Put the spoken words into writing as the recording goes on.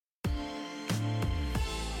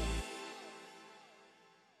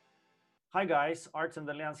Hi guys, Arts and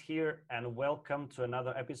Danielians here, and welcome to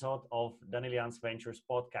another episode of Danielians Ventures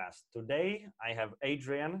podcast. Today I have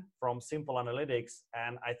Adriaan from Simple Analytics,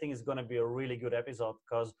 and I think it's going to be a really good episode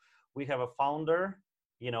because we have a founder,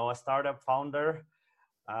 a startup founder,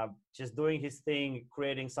 just doing his thing,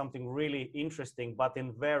 creating something really interesting, but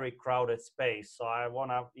in very crowded space. So I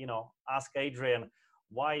want to, ask Adriaan,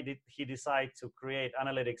 why did he decide to create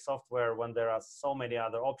analytic software when there are so many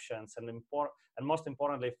other options? And most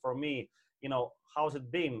importantly for me, how's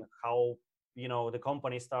it been? How the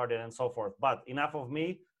company started and so forth. But enough of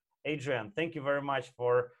me, Adriaan. Thank you very much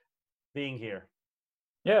for being here.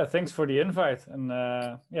 Yeah, thanks for the invite. And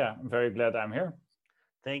I'm very glad I'm here.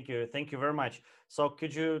 Thank you very much. So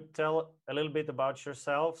could you tell a little bit about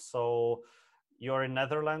yourself? So you're in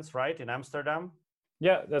Netherlands, right? In Amsterdam?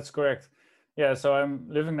 Yeah, that's correct. Yeah, so I'm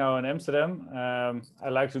living now in Amsterdam. I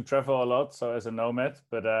like to travel a lot, so as a nomad,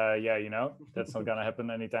 but that's not gonna happen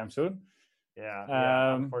anytime soon. Yeah,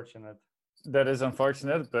 Um, unfortunate. that is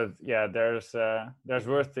unfortunate, but yeah, there's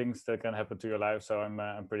worse things that can happen to your life, so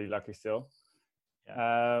I'm pretty lucky still.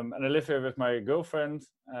 Yeah. And I live here with my girlfriend,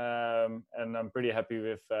 and I'm pretty happy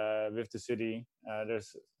with the city.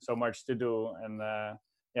 There's so much to do, and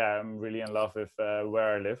I'm really in love with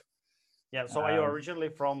where I live. Yeah. So are you Um, originally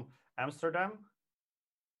from Amsterdam?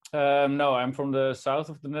 no, I'm from the south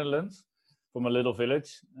of the Netherlands, from a little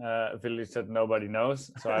village, a village that nobody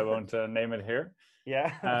knows, so I won't name it here.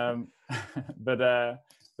 Yeah. Um, but uh,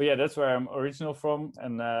 but yeah, that's where I'm original from,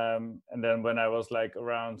 and then when I was like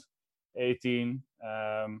around 18,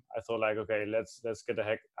 I thought like, okay, let's get the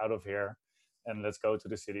heck out of here, and let's go to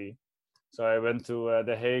the city. So I went to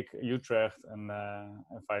The Hague, Utrecht, and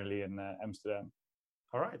finally in Amsterdam.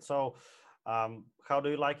 All right. So, how do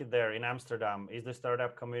you like it there in Amsterdam? Is the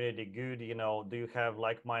startup community good? Do you have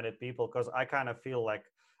like-minded people? Because I kind of feel like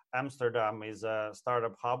Amsterdam is a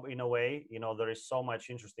startup hub in a way. There is so much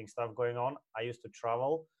interesting stuff going on. I used to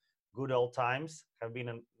travel, good old times. Have been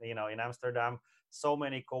in Amsterdam. So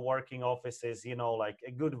many co-working offices. Like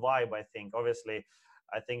a good vibe. I think. Obviously,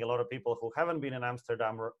 I think a lot of people who haven't been in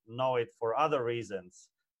Amsterdam know it for other reasons,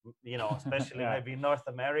 especially Yeah. maybe North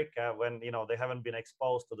America when they haven't been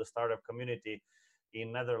exposed to the startup community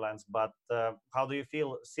in Netherlands. But how do you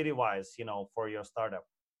feel city-wise, for your startup?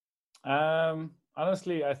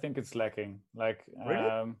 Honestly, I think it's lacking. Like,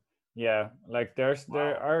 Really? yeah, like there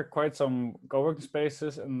Wow. are quite some co-working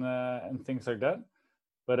spaces and things like that.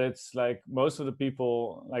 But it's like most of the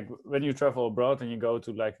people, like when you travel abroad and you go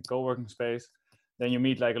to like a co-working space, then you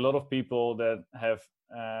meet like a lot of people that have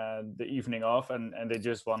the evening off, and they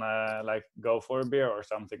just wanna like go for a beer or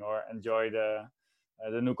something, or enjoy the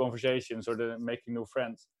new conversations or the making new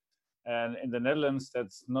friends. And in the Netherlands,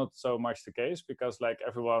 that's not so much the case because like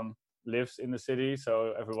everyone lives in the city,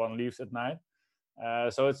 so everyone leaves at night.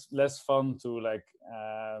 So it's less fun to like,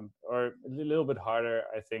 or a little bit harder,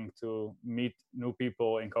 I think, to meet new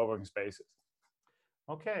people in co-working spaces.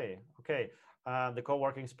 Okay. The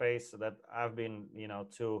co-working space that I've been,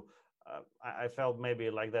 to, I felt maybe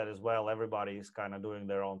like that as well. Everybody is kind of doing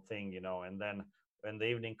their own thing, and then when the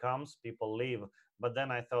evening comes, people leave. But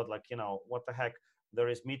then I thought, like, what the heck? There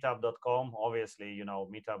is meetup.com, obviously,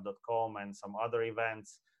 meetup.com and some other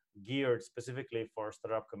events geared specifically for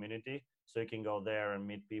startup community. So you can go there and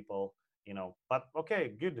meet people, But okay,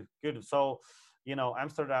 good. So,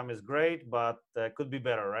 Amsterdam is great, but could be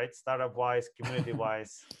better, right? Startup wise, community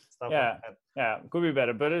wise, stuff like Yeah, that. yeah, could be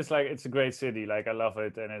better, but it's like it's a great city. Like I love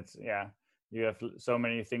it, and it's yeah, you have so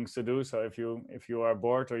many things to do. So if you are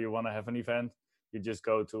bored or you want to have an event, you just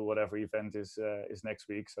go to whatever event is next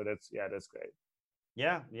week. So that's great.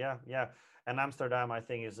 Yeah. And Amsterdam, I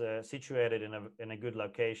think, is situated in a good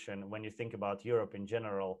location when you think about Europe in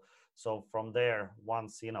general. So from there,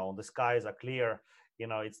 once the skies are clear,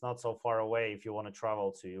 it's not so far away. If you want to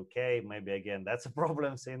travel to UK, maybe again that's a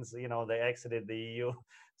problem since they exited the EU,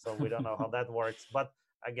 so we don't know how that works. But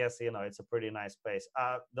I guess it's a pretty nice place.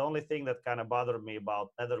 The only thing that kind of bothered me about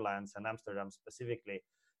Netherlands and Amsterdam specifically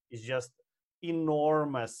is just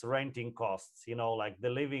enormous renting costs, like the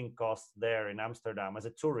living costs there in Amsterdam as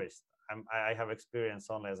a tourist. I have experience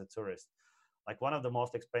only as a tourist, like one of the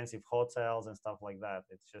most expensive hotels and stuff like that.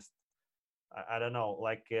 It's just, I don't know,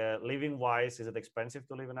 like living wise, is it expensive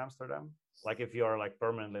to live in Amsterdam? Like if you're like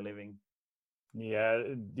permanently living? Yeah,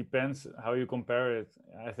 it depends how you compare it.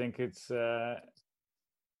 I think it's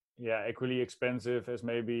equally expensive as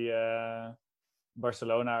maybe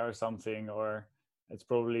Barcelona or something, or it's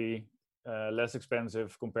probably less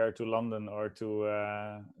expensive compared to London or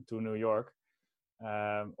to New York.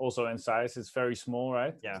 Also in size, it's very small,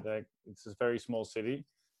 right? Yeah. Like it's a very small city.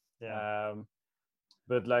 Yeah. Um,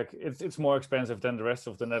 but like it's more expensive than the rest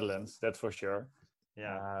of the Netherlands, that's for sure.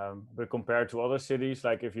 Yeah. But compared to other cities,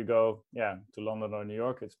 like if you go, yeah, to London or New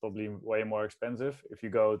York, it's probably way more expensive. If you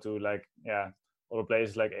go to like, yeah, other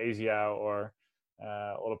places like Asia or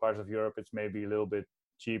other parts of Europe, it's maybe a little bit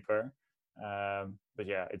cheaper. But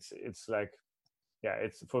yeah, it's like, yeah,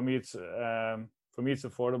 it's for me it's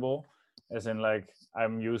affordable, as in like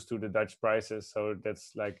I'm used to the Dutch prices, so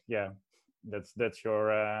that's like, yeah, that's your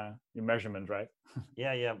measurement, right?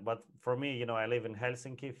 Yeah, yeah. But for me, I live in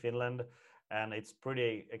Helsinki, Finland, and it's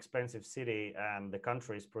pretty expensive city, and the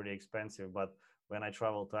country is pretty expensive. But when I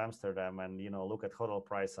travel to Amsterdam and look at hotel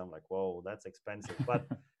price, I'm like, whoa, that's expensive. But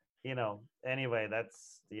anyway,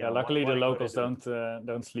 that's Yeah, what luckily the are you gonna locals do?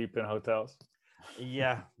 don't sleep in hotels.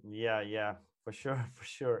 Yeah, yeah, yeah, for sure, for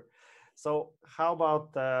sure. So how about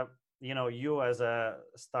you as a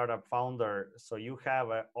startup founder? So you have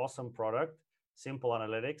an awesome product, simple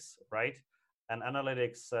analytics, right? And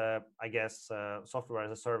analytics, I guess, software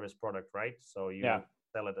as a service product, right? So Yeah, you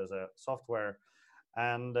sell it as a software,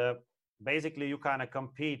 and basically you kind of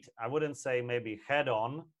compete. I wouldn't say maybe head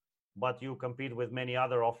on, but you compete with many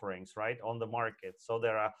other offerings, right, on the market. So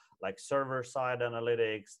there are like server side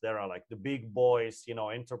analytics, there are like the big boys,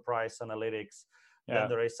 enterprise analytics. Then yeah,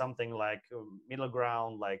 there is something like middle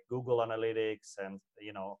ground, like Google Analytics, and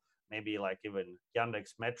maybe like even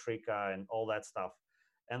Yandex Metrica and all that stuff.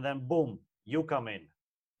 And then boom, you come in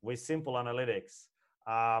with simple analytics.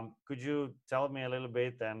 Could you tell me a little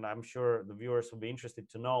bit, and I'm sure the viewers will be interested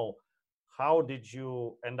to know, how did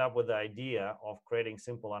you end up with the idea of creating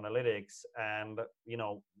simple analytics, and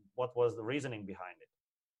what was the reasoning behind it?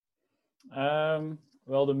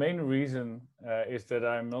 well, the main reason is that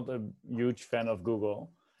I'm not a huge fan of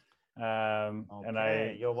Google, and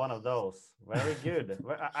Okay, you're one of those. Very good.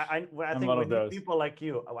 I I'm think one we of need those. people like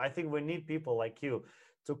you. I think we need people like you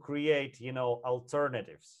to create,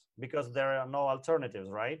 alternatives, because there are no alternatives,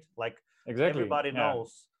 right? Like Exactly. everybody Yeah.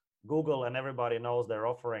 knows Google and everybody knows their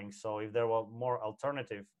offering. So if there were more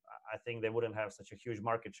alternative, I think they wouldn't have such a huge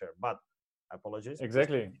market share. But apologies, please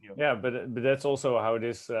Exactly. continue. Yeah, but that's also how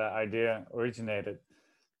this idea originated.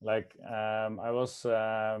 Like I was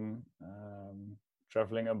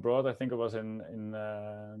traveling abroad. I think it was in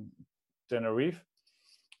Tenerife,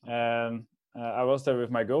 and I was there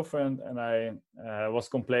with my girlfriend, and I was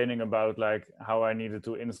complaining about like how I needed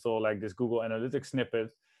to install like this Google Analytics snippet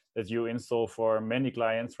that you install for many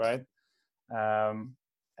clients, right? Um,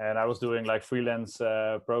 and I was doing like freelance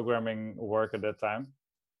programming work at that time.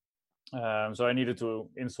 So I needed to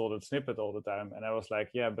install that snippet all the time, and I was like,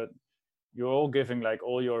 yeah, but you're all giving like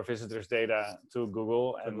all your visitors data to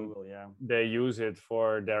Google, To and Google, yeah. they use it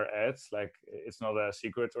for their ads. Like it's not a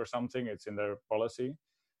secret or something, it's in their policy.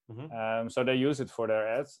 Hmm. So they use it for their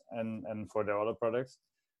ads and for their other products.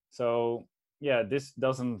 So yeah, this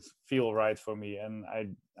doesn't feel right for me, and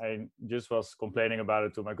I just was complaining about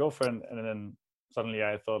it to my girlfriend, and then suddenly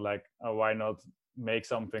I thought like, oh, why not make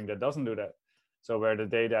something that doesn't do that? So where the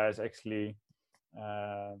data is actually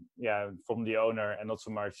yeah, from the owner, and not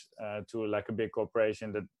so much to like a big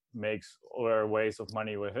corporation that makes other ways of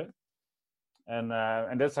money with it. And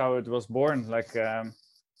that's how it was born. Like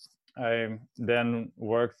I then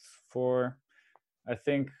worked for, I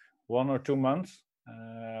think, 1 or 2 months,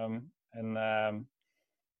 and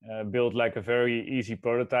built like a very easy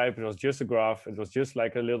prototype. It was just a graph. It was just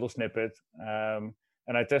like a little snippet,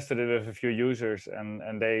 and I tested it with a few users,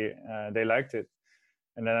 and they liked it.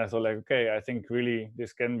 And then I thought like, okay, I think really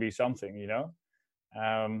this can be something, you know.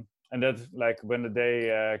 And that's like when the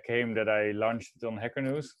day came that I launched it on Hacker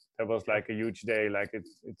News. That was Yeah, like a huge day. Like it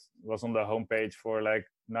was on the homepage for like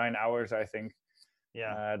 9 hours, I think.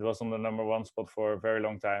 yeah, It was on the number one spot for a very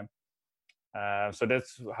long time. So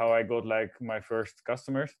that's how I got like my first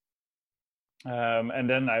customers. And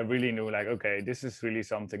then I really knew like, okay, this is really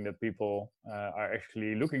something that people are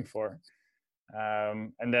actually looking for.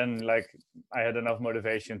 And then like I had enough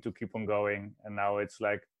motivation to keep on going, and now it's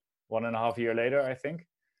like 1.5 year later, I think.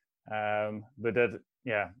 But that,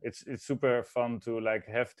 yeah, it's super fun to like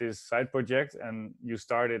have this side project, and you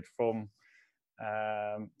start it from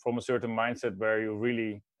a certain mindset where you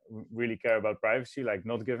really care about privacy, like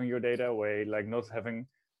not giving your data away, like not having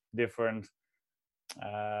different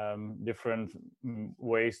different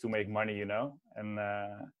ways to make money, you know.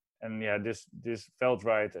 And yeah, this felt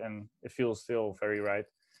right, and it feels still very right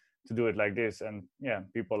to do it like this. And yeah,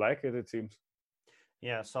 people like it seems.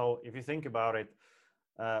 yeah. So if you think about it,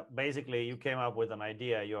 basically you came up with an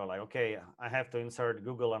idea. You're like, okay, I have to insert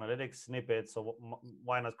Google Analytics snippets, so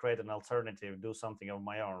why not create an alternative, do something of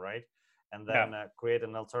my own, right? And Yeah, then create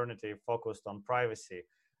an alternative focused on privacy.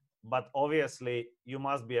 but obviously you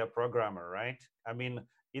must be a programmer, right? I mean,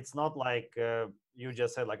 it's not like you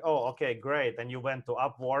just said like, oh, okay, great, and you went to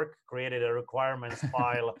Upwork, created a requirements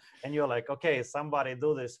file, and you're like, okay, somebody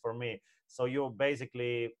do this for me. So you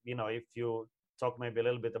basically, if you talk maybe a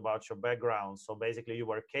little bit about your background, so basically you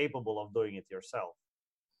were capable of doing it yourself.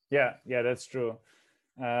 Yeah, that's true.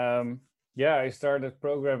 Um, yeah, I started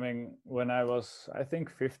programming when I was, I think,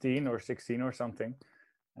 15 or 16 or something.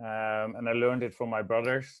 And I learned it from my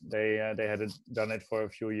brothers. They had done it for a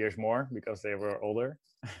few years more because they were older.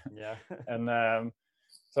 Yeah. And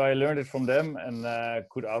so I learned it from them and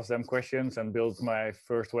could ask them questions and build my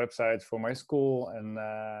first websites for my school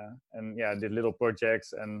and yeah, did little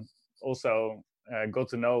projects and also got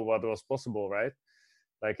to know what was possible, right?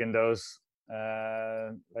 Like in those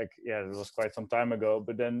like yeah, it was quite some time ago,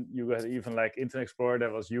 but then you had even like Internet Explorer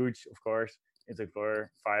that was huge, of course, Internet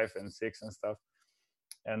Explorer 5 and 6 and stuff,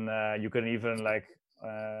 and you can even like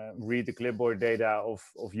read the clipboard data of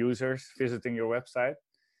users visiting your website,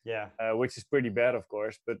 Yeah, which is pretty bad, of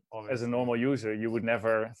course, but as a obviously. normal user you would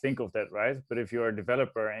never think of that, right? But if you're a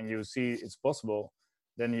developer and you see it's possible,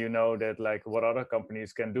 then you know that like what other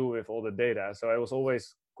companies can do with all the data. So I was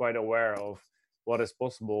always quite aware of what is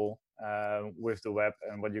possible with the web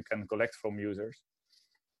and what you can collect from users.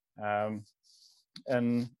 um,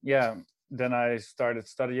 and yeah, then I started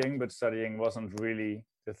studying, but studying wasn't really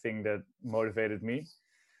the thing that motivated me.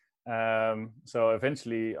 So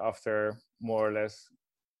eventually, after more or less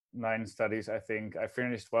 9 studies, I think I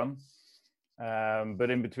finished one.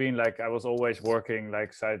 But in between, like I was always working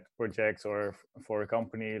like side projects or for a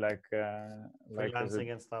company, like as a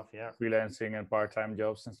Freelancing and stuff, yeah. freelancing and part-time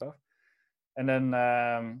jobs and stuff. And then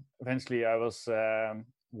eventually I was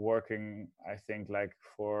working, I think like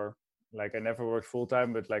for like I never worked full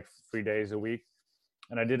time, but like 3 days a week,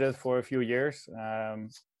 and I did it for a few years.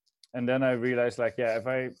 And then I realized like, yeah, if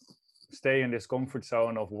I stay in this comfort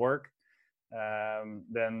zone of work,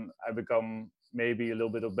 then I become maybe a little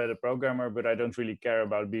bit of better programmer, but I don't really care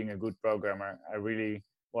about being a good programmer. I really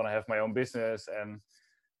want to have my own business and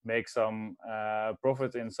make some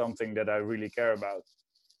profit in something that I really care about.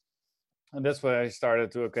 And that's why I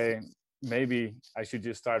started to, okay, maybe I should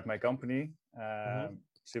just start my company, Mm-hmm.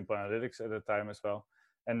 Simple Analytics at the time as well.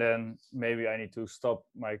 And then maybe I need to stop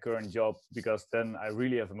my current job because then I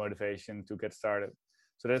really have a motivation to get started.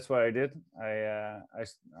 So that's what I did. I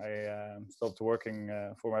stopped working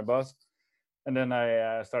for my boss, and then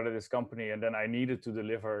I started this company. And then I needed to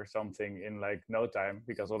deliver something in like no time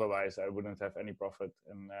because otherwise I wouldn't have any profit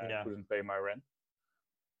and Yeah. couldn't pay my rent.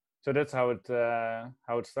 So that's how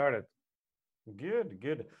it started. Good,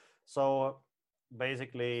 good. So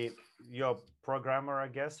basically, you're a programmer, I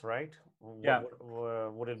guess, right? Yeah.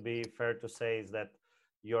 Would it be fair to say is that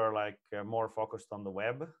you're like more focused on the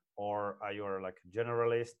web, or are you like a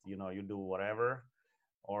generalist? You do whatever,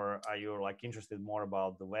 or are you like interested more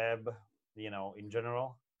about the web? In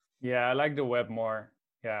general. Yeah, I like the web more.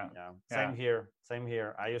 Yeah, Yeah, yeah, same here. Same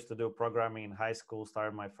here. I used to do programming in high school,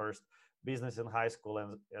 started my first business in high school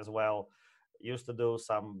and as well. Used to do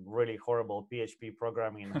some really horrible PHP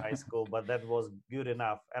programming in high school, but that was good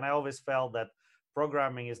enough. And I always felt that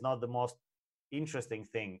programming is not the most interesting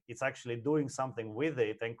thing. It's actually doing something with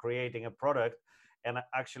it and creating a product and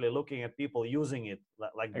actually looking at people using it.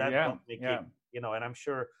 Like that yeah, got me yeah, kicked. And I'm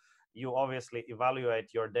sure you obviously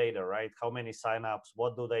evaluate your data, right? How many signups,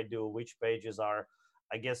 what do they do, which pages are.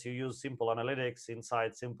 I guess you use simple analytics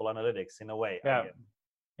inside simple analytics in a way, I yeah, guess.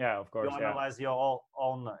 yeah. Of You course, yeah, analyze your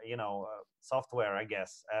own software, I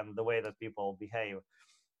guess, and the way that people behave.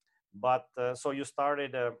 But so you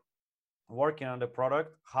started working on the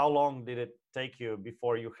product. How long did it take you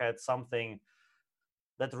before you had something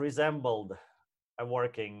that resembled a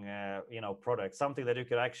working product, something that you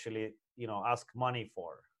could actually ask money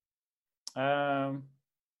for? um,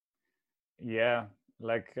 yeah.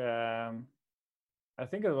 Like I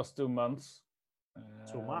think it was 2 months,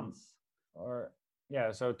 Two um, months or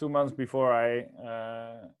yeah. So 2 months before I,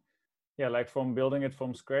 yeah, like from building it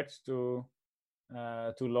from scratch to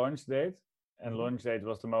launch date, and Mm-hmm. launch date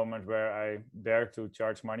was the moment where I dared to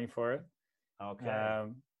charge money for it. Okay.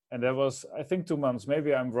 Um, and that was, I think, 2 months.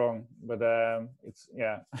 Maybe I'm wrong, but it's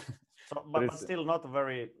yeah, So, but but it's still not a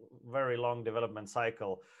very very long development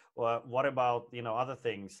cycle. What about other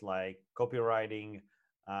things like copywriting?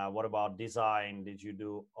 What about design? Did you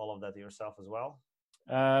do all of that yourself as well?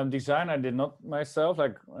 design. I did not myself.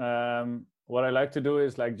 Like what I like to do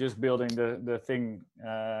is like just building the thing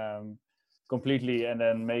completely, and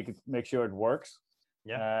then make sure it works,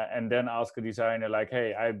 Yeah. and then ask a designer like,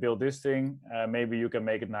 hey, I built this thing. Maybe you can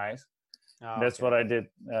make it nice. That's Okay. what I did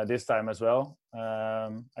this time as well.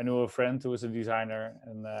 I knew a friend who was a designer,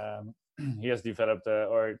 and he has developed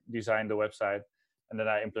or designed the website, and then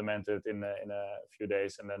I implemented in a few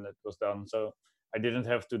days, and then it was done. So I didn't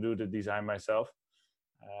have to do the design myself.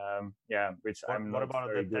 Yeah, which I'm What not about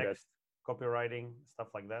the very good at. text, copywriting, stuff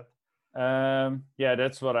like that? Yeah,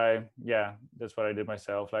 that's what I did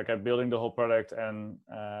myself. Like I'm building the whole product, and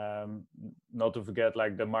not to forget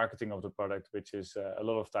like the marketing of the product, which is a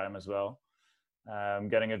lot of time as well.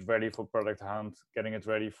 Getting it ready for Product Hunt, getting it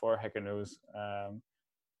ready for Hacker News,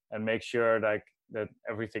 and make sure like that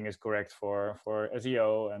everything is correct for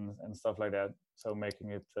SEO and stuff like that. So making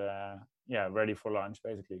it ready for launch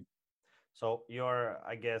basically. So you're,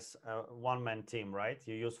 I guess, a one-man team, right?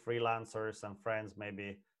 You use freelancers and friends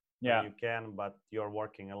maybe when Yeah, you can, but you're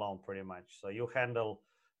working alone pretty much. So you handle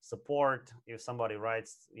support. If somebody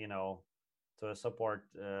writes, to a support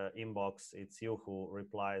inbox, it's you who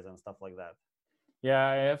replies and stuff like that. yeah.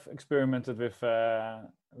 I have experimented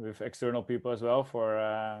with external people as well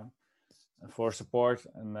for support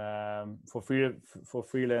and for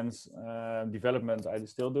freelance development. I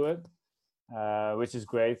still do it, which is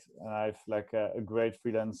great. I've like a great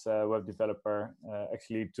freelance web developer,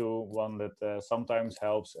 actually two, one that sometimes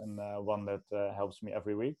helps and one that helps me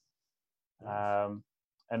every week. Nice. Um,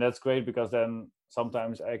 and that's great because then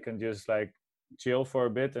sometimes I can just like chill for a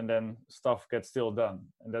bit and then stuff gets still done.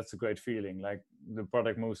 And that's a great feeling. Like the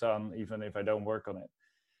product moves on even if I don't work on it.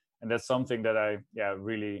 And that's something that I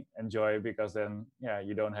really enjoy because then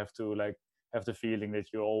you don't have to like have the feeling that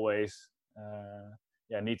you always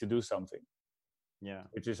need to do something, Yeah.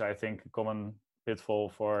 which is I think a common pitfall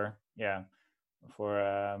for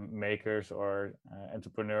makers or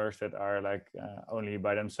entrepreneurs that are like only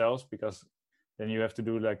by themselves, because then you have to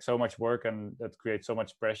do like so much work and that creates so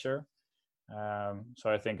much pressure. So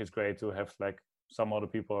I think it's great to have like some other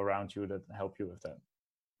people around you that help you with that.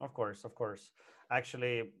 Of course, of course.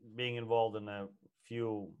 Actually, being involved in a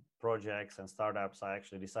few projects and startups, I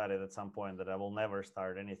actually decided at some point that I will never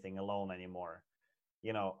start anything alone anymore.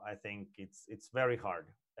 I think it's very hard.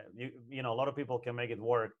 A lot of people can make it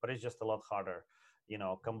work, but it's just a lot harder.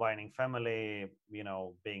 Combining family,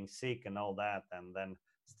 being sick and all that, and then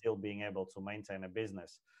still being able to maintain a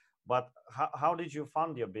business. But how did you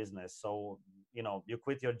fund your business? So you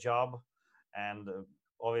quit your job, and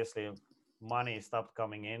obviously money stopped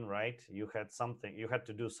coming in, right? You had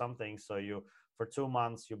to do something, so you for 2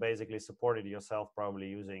 months you basically supported yourself, probably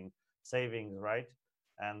using savings, right?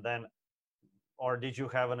 And then, or did you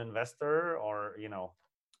have an investor, or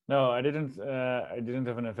No, I didn't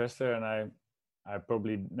have an investor, and I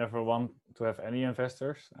probably never want to have any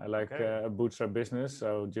investors. I like okay, a bootstrap business,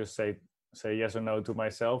 so just say yes or no to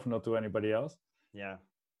myself, not to anybody else. yeah,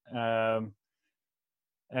 Um,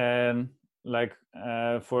 and like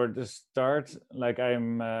for the start, like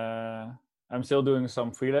I'm still doing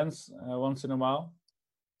some freelance once in a while,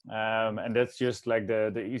 and that's just like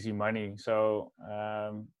the easy money. So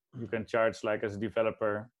you can charge like as a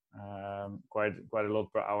developer quite a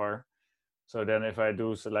lot per hour. So then if I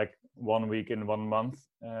do so like 1 week in 1 month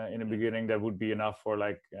in the yeah, beginning, that would be enough for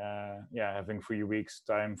like having 3 weeks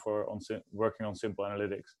time for working on simple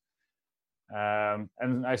analytics.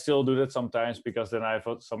 And I still do that sometimes because then I have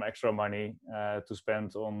some extra money to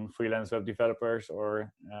spend on freelance web developers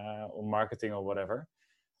or on marketing or whatever,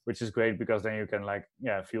 which is great because then you can like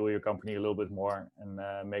fuel your company a little bit more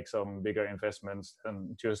and make some bigger investments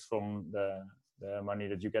than just from the money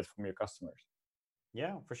that you get from your customers.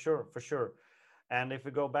 yeah, for sure, for sure. And if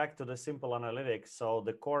we go back to the simple analytics, so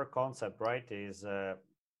the core concept, right, is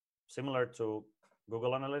similar to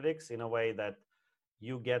Google Analytics in a way that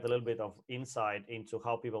you get a little bit of insight into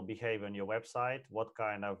how people behave on your website, what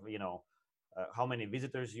kind of, how many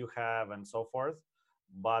visitors you have, and so forth.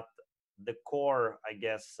 But the core, I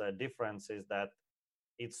guess, difference is that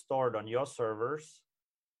it's stored on your servers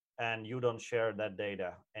and you don't share that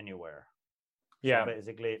data anywhere. So Yeah,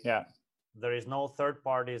 basically, yeah, there is no third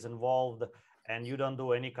parties involved, and you don't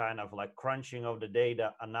do any kind of like crunching of the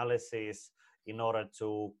data analysis in order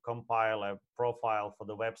to compile a profile for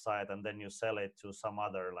the website and then you sell it to some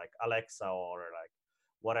other like Alexa or like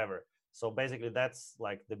whatever. So basically that's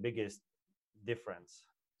like the biggest difference.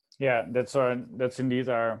 yeah. That's indeed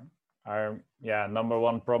our number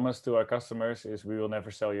one promise to our customers is we will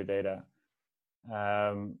never sell your data.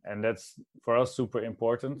 And that's for us super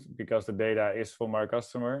important because the data is from our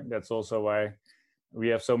customer. That's also why we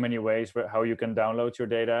have so many ways how you can download your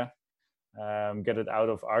data, get it out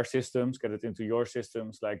of our systems, get it into your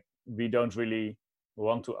systems. Like we don't really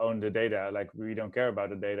want to own the data. Like we don't care about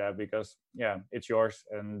the data because it's yours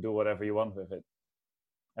and do whatever you want with it.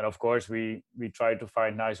 And of course, we try to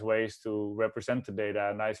find nice ways to represent the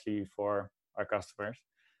data nicely for our customers,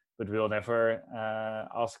 but we'll never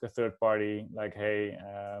ask a third party like, hey,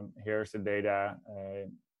 here's the data,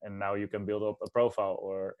 and now you can build up a profile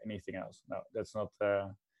or anything else. No, that's not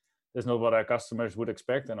what our customers would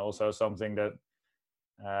expect, and also something that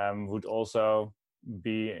would also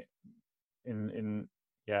be in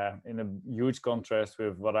in a huge contrast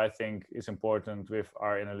with what I think is important with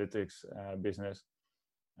our analytics business.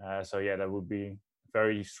 So yeah, that would be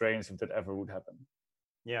very strange if that ever would happen.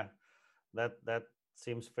 Yeah, that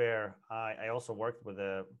seems fair. I also worked with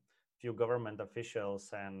a few government officials,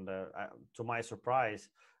 and to my surprise,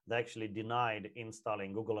 they actually denied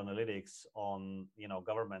installing Google Analytics on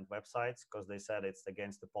government websites because they said it's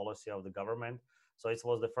against the policy of the government. So it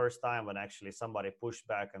was the first time when actually somebody pushed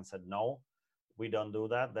back and said, no, we don't do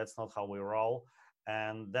that. That's not how we roll.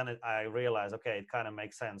 And then I realized, okay, it kind of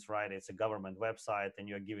makes sense, right? It's a government website and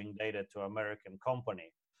you're giving data to American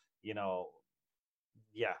company, you know,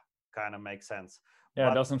 yeah, kind of makes sense. Yeah, it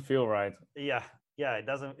But doesn't feel right. yeah, it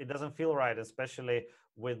doesn't feel right, especially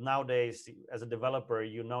with nowadays as a developer,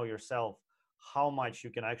 yourself how much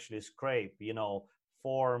you can actually scrape,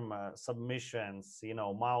 form submissions,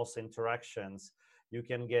 mouse interactions. You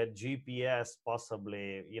can get GPS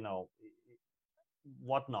possibly,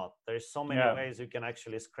 whatnot. There's so many Yeah, ways you can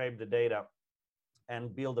actually scrape the data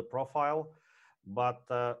and build a profile. But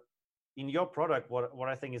in your product, what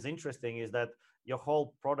I think is interesting is that your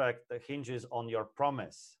whole product hinges on your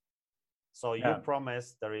promise. So you yeah,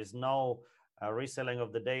 promise there is no reselling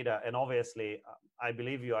of the data. And obviously, I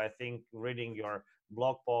believe you. I think reading your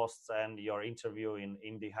blog posts and your interview in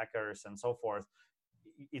Indie Hackers and so forth,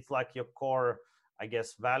 it's like your core, I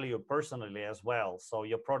guess, value personally as well. So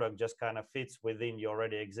your product just kind of fits within your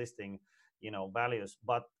already existing, values.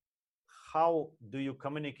 But how do you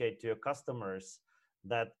communicate to your customers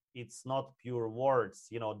that it's not pure words?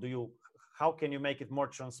 How can you make it more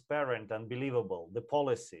transparent and believable, the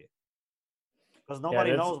policy? Because yeah.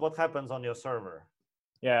 nobody That's knows what happens on your server.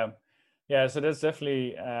 yeah, yeah. So that's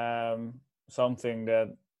definitely something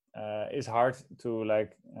that is hard to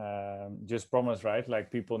like just promise, right?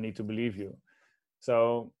 Like people need to believe you.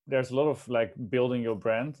 So there's a lot of like building your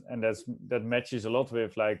brand, and that matches a lot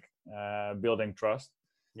with like building trust.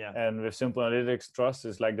 Yeah, And with simple analytics, trust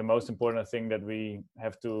is like the most important thing that we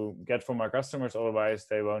have to get from our customers. Otherwise,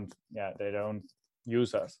 they don't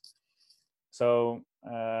use us. So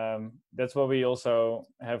that's why we also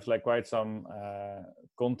have like quite some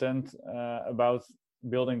content about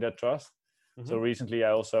building that trust. So hmm, recently,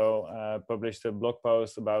 I also published a blog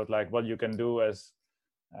post about like what you can do as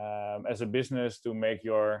a business to make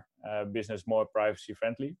your business more privacy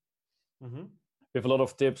friendly, hmm, with a lot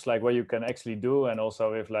of tips like what you can actually do, and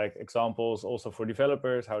also with like examples also for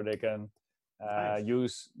developers how they can nice.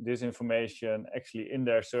 use this information actually in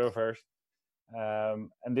their servers.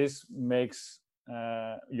 And this makes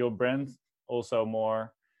your brand also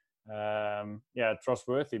more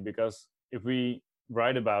trustworthy, because if we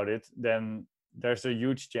write about it, then there's a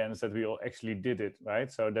huge chance that we all actually did it, right?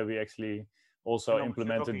 So that we actually I also know what you're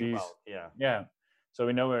implemented talking these. about. Yeah, Yeah, so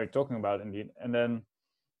we know what we're talking about indeed. And then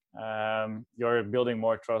you're building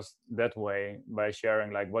more trust that way by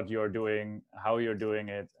sharing like what you're doing, how you're doing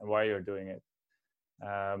it, and why you're doing it.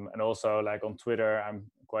 And also like on Twitter, I'm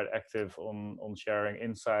quite active on sharing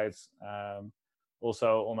insights.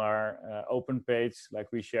 Also on our open page,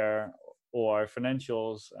 like we share all our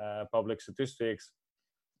financials, public statistics.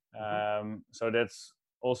 hmm, So that's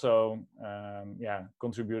also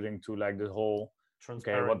contributing to like the whole,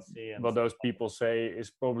 okay, transparency and what stuff those like people say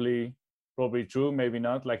is probably true, maybe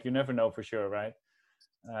not, like you never know for sure, right?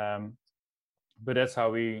 um, but that's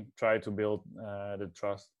how we try to build the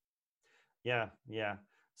trust. that. Yeah, yeah.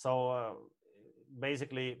 So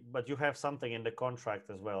basically, but you have something in the contract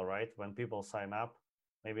as well, right? When people sign up,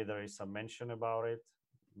 maybe there is some mention about it,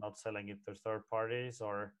 not selling it to third parties,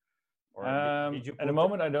 or did you At the put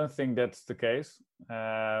moment I don't think that's the case.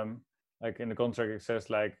 Like in the contract it says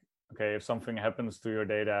like, okay, if something happens to your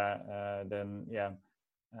data, then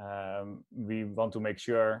we want to make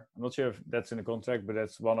sure. I'm not sure if that's in the contract, but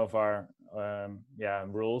that's one of our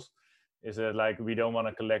rules, is that like we don't want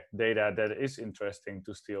to collect data that is interesting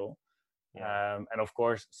to steal. yeah, And of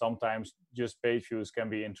course sometimes just page views can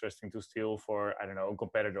be interesting to steal for, I don't know, a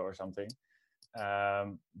competitor or something.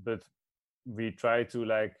 But we try to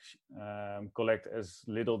like collect as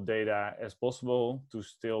little data as possible to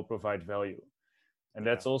still provide value. And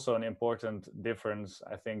yeah, that's also an important difference,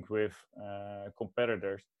 I think, with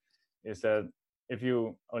competitors, is that if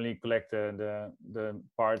you only collect the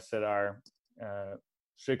parts that are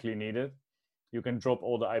strictly needed, you can drop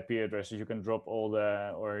all the IP addresses, you can drop all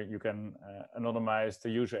the, or you can anonymize the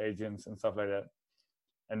user agents and stuff like that.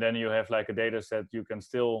 And then you have like a data set you can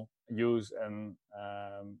still use and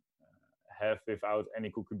have without any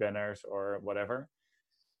cookie banners or whatever.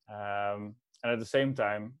 And at the same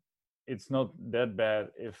time, it's not that bad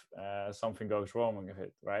if something goes wrong with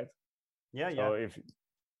it, right? Yeah, yeah. So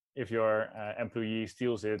if your employee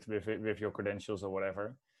steals it with your credentials or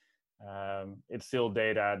whatever, it's still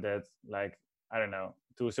data that, like, I don't know,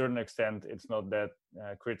 to a certain extent, it's not that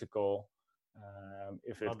critical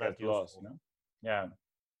if it Not that gets lost, useful. Yeah.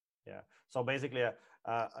 Yeah. So basically,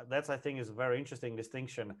 that's, I think, is a very interesting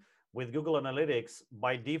distinction. With Google Analytics,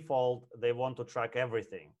 by default, they want to track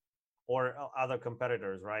everything, or other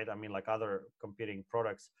competitors, right? I mean, like other competing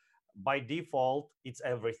products. By default, it's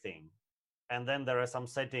everything. And then there are some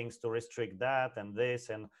settings to restrict that and this.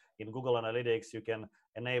 And in Google Analytics, you can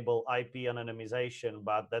enable IP anonymization,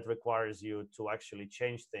 but that requires you to actually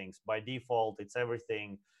change things. By default, it's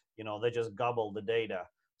everything. They just gobble the data.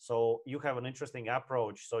 So you have an interesting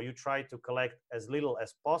approach. So you try to collect as little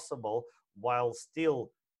as possible while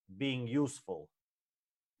still being useful.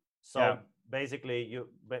 Yeah. So basically,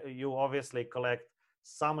 you obviously collect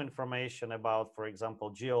some information about, for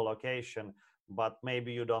example, geolocation, but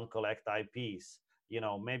maybe you don't collect IPs.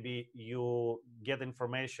 Maybe you get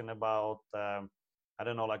information about I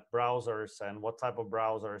don't know, like browsers and what type of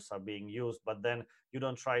browsers are being used, but then you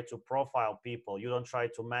don't try to profile people. You don't try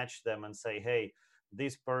to match them and say, hey,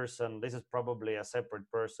 this person, this is probably a separate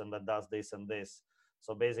person that does this and this.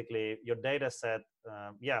 So basically, your data set,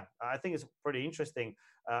 yeah, I think it's pretty interesting.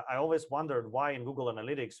 I always wondered why in Google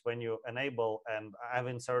Analytics, when you enable, and I've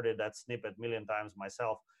inserted that snippet a million times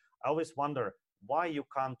myself, I always wonder why you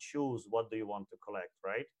can't choose what do you want to collect,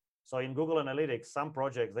 right? So in Google Analytics, some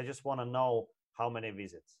projects, they just want to know how many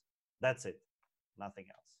visits. That's it, nothing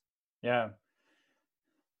else. Yeah.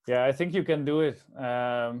 Yeah, I think you can do it,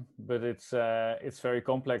 but it's very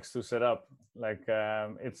complex to set up. Like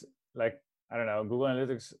it's like, I don't know, Google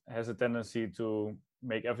Analytics has a tendency to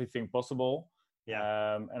make everything possible,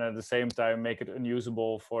 Yeah, and at the same time make it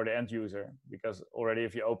unusable for the end user, because already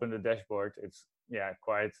if you open the dashboard, it's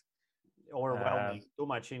quite overwhelming, too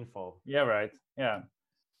much info. yeah, right, yeah.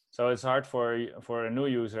 So it's hard for a new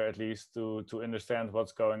user at least to understand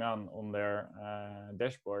what's going on their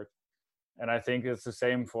dashboard. And I think it's the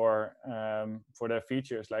same for their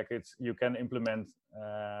features. Like you can implement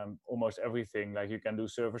almost everything. Like you can do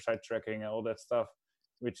server side tracking and all that stuff,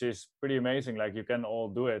 which is pretty amazing. Like you can all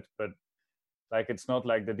do it, but like it's not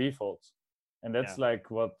like the default. And Yeah, that's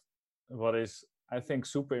like what is, I think,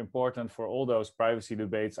 super important for all those privacy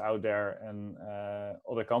debates out there and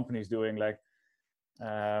other companies doing. Like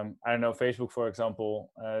I don't know, Facebook, for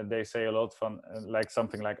example, they say a lot from like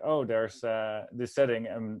something like, oh, there's this setting,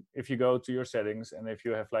 and if you go to your settings and if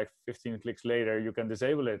you have like 15 clicks later, you can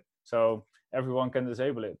disable it, so everyone can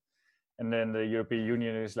disable it. And then the European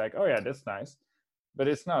Union is like, oh yeah, that's nice, but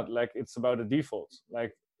it's not. Like, it's about the defaults.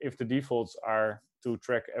 Like if the defaults are to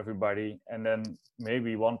track everybody, and then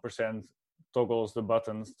maybe 1% toggles the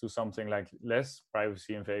buttons to something like less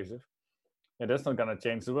privacy invasive, yeah, that's not going to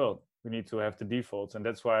change the world. We need to have the defaults, and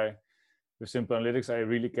that's why with Simple Analytics, I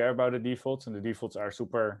really care about the defaults, and the defaults are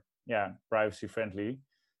super, privacy friendly.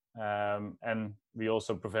 And we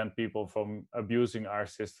also prevent people from abusing our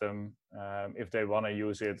system if they want to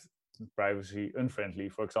use it privacy unfriendly.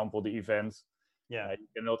 For example, the events, yeah. you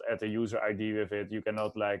cannot add a user ID with it. You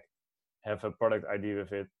cannot like have a product ID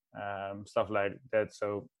with it, stuff like that.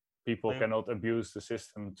 So people So, cannot abuse the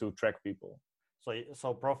system to track people.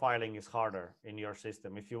 so profiling is harder in your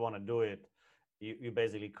system. If you want to do it, you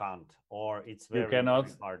basically can't, or it's You very, cannot,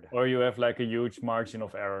 very hard. or you have like a huge margin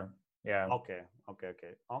of error. Yeah. Okay,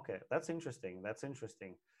 okay. That's interesting. That's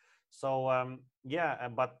interesting. So yeah,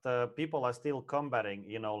 but people are still combating.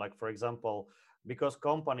 Like for example, because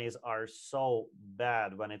companies are so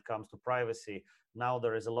bad when it comes to privacy. Now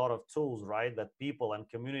there is a lot of tools, right, that people and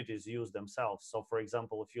communities use themselves. So for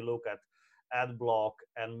example, if you look at AdBlock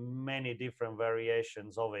and many different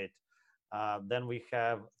variations of it, then we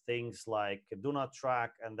have things like Do Not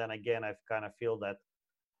Track, and then again, I kind of feel that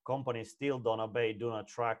companies still don't obey Do Not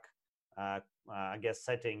Track, I guess,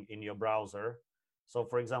 setting in your browser. So,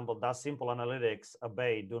 for example, does Simple Analytics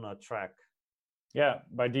obey Do Not Track? Yeah,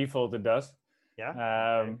 by default it does. Yeah.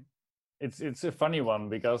 Okay. Um, it's a funny one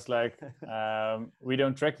because like we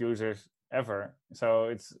don't track users ever,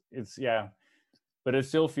 so it's yeah, but it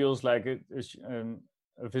still feels like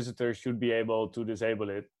a visitor should be able to disable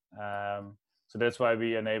it. So that's why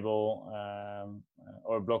we enable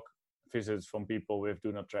or block visits from people with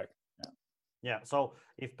Do Not Track. Yeah. Yeah. So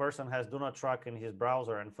if person has do not track in his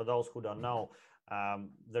browser, and for those who don't know,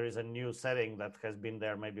 there is a new setting that has been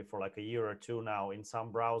there maybe for like a year or two now in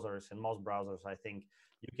some browsers. In most browsers, I think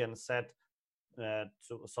you can set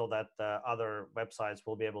so that other websites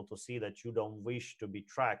will be able to see that you don't wish to be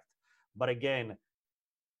tracked. But again,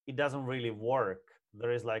 it doesn't really work.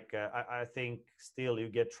 There is like I think still you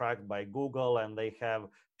get tracked by Google, and they have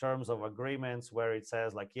terms of agreements where it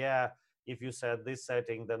says like, yeah, if you set this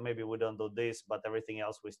setting, then maybe we don't do this, but everything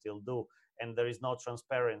else we still do. And there is no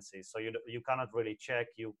transparency, so you cannot really check.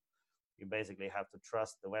 You basically have to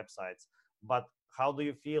trust the websites. But how do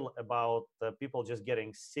you feel about people just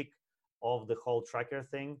getting sick of the whole tracker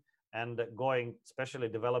thing and going, especially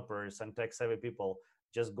developers and tech savvy people,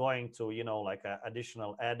 just going to like a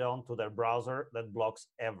additional add-on to their browser that blocks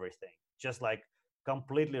everything, just like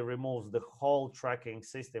completely removes the whole tracking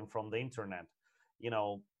system from the internet? you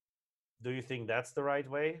know do you think that's the right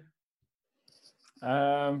way?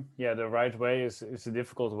 Yeah, the right way is a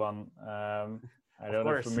difficult one. I Of don't have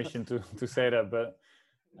course. permission to say that, but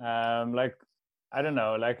like I don't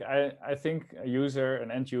know. Like I think a user,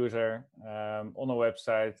 an end user, on a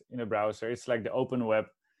website in a browser, it's like the open web.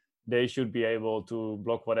 They should be able to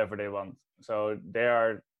block whatever they want. So they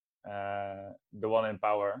are the one in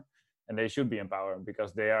power, and they should be in power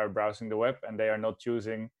because they are browsing the web and they are not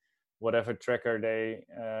choosing whatever tracker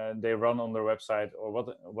they run on their website or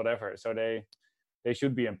whatever. So they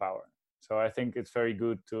should be in power. So I think it's very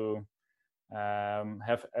good to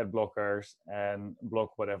have ad blockers and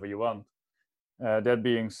block whatever you want. That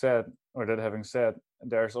being said, or that having said,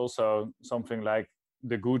 there's also something like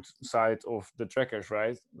the good side of the trackers,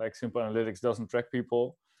 right? Like Simple Analytics doesn't track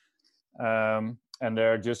people, and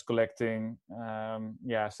they're just collecting,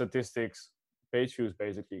 statistics, page views,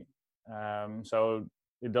 basically. So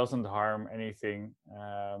it doesn't harm anything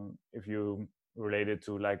if you relate it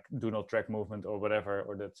to like do not track movement or whatever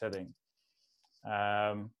or that setting.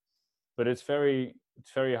 Um, but it's very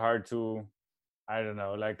hard to, I don't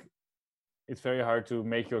know, like it's very hard to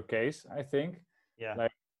make your case, I think. Yeah.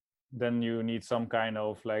 Like then you need some kind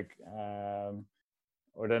of like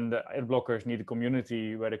or then the ad blockers need a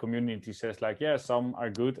community where the community says like, yeah, some are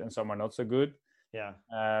good and some are not so good. Yeah.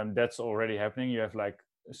 That's already happening. You have like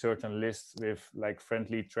a certain lists with like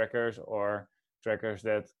friendly trackers or trackers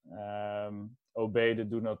that obey the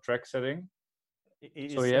do not track setting. So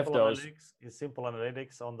Is you have simple those. analytics is simple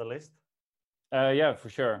analytics on the list? Yeah, for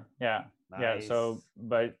sure. Yeah, yeah. So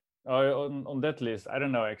Nice. by on that list, I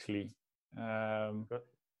don't know actually. Um,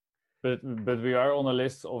 Good. but we are on a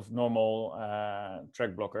list of normal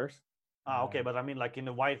track blockers. Okay, but I mean like in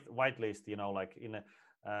the white list, like in a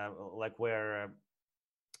like where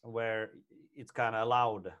it's kind of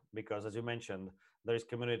allowed, because as you mentioned, there is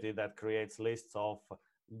community that creates lists of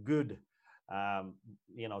good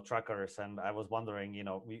trackers. And I was wondering,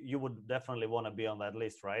 you would definitely want to be on that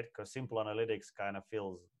list, right? Because simple analytics kind of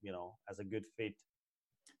feels as a good fit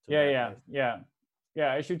to Yeah, that yeah, list. yeah,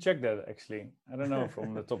 yeah. I should check that actually. I don't know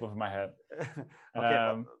from the top of my head. Okay, but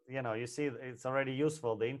Um, you see, it's already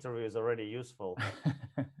useful. The interview is already useful.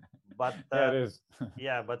 But yeah, it is.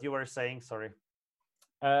 yeah, but you were saying, sorry.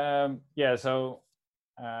 Yeah, so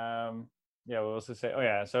yeah, what was to say? Oh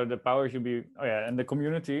yeah, so the power should be. Oh yeah, and the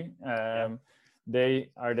community, Yeah. they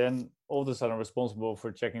are then all of a sudden responsible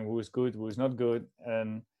for checking who is good, who is not good,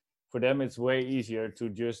 and for them it's way easier to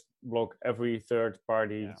just block every third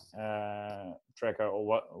party Yeah. tracker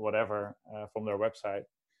or whatever from their website.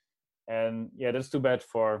 And yeah, that's too bad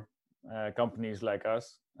for companies like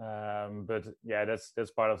us. But yeah,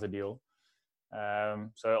 that's part of the deal.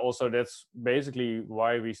 So also that's basically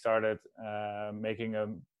why we started making a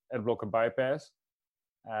ad blocker bypass,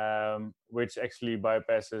 which actually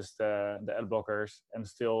bypasses the ad blockers and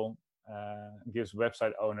still gives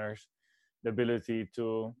website owners the ability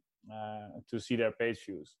to see their page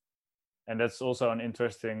views. And that's also an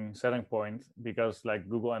interesting selling point because like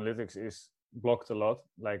Google Analytics is blocked a lot,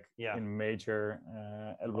 like Yeah. in major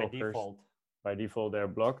ad By blockers. default. By default, they're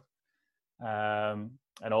blocked.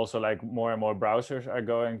 And also like more and more browsers are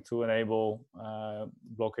going to enable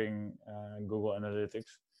blocking Google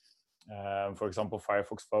Analytics. For example,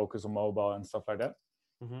 Firefox Focus on mobile and stuff like that.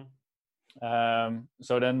 Mm-hmm.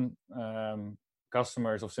 So then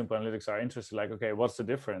customers of Simple Analytics are interested, like, okay, what's the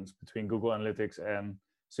difference between Google Analytics and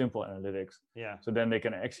Simple Analytics? Yeah. So then they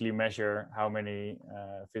can actually measure how many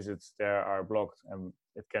visits there are blocked, and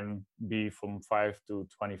it can be from 5 to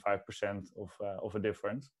 25% of a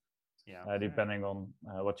difference, Yeah. Okay. depending on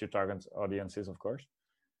what your target audience is, of course.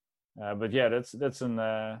 But yeah, that's an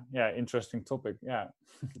interesting topic. Yeah.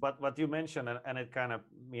 But what you mentioned, and it kind of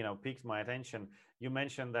piques my attention. You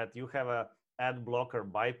mentioned that you have a ad blocker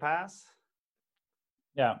bypass.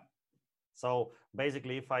 Yeah. So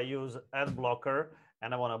basically, if I use ad blocker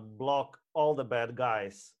and I want to block all the bad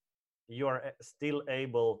guys, you are still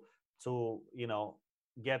able to,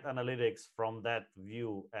 get analytics from that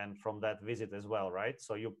view and from that visit as well, right?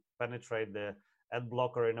 So you penetrate the ad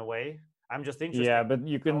blocker in a way. I'm just interested. Yeah, but How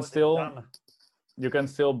is it done? you can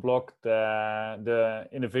still block the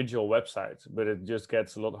individual websites, but it just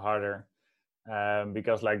gets a lot harder,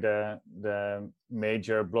 because like the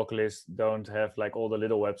major block lists don't have like all the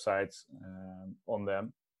little websites on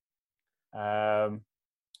them. Yeah,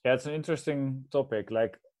 it's an interesting topic.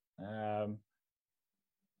 Like, um,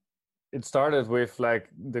 it started with like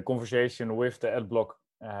the conversation with the adblock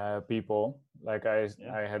people. Like Yeah.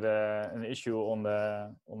 I had an issue on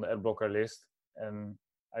the adblocker list, and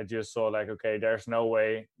I just saw like, okay, there's no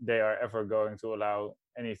way they are ever going to allow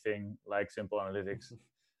anything like simple analytics.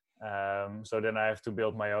 So then I have to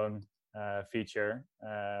build my own feature,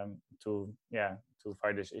 to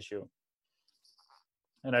fight this issue.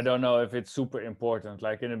 And I don't know if it's super important.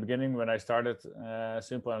 Like in the beginning, when I started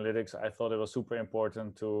simple analytics, I thought it was super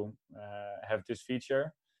important to have this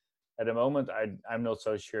feature. At the moment, I'm not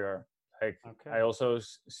so sure. Like, Okay. I also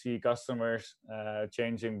see customers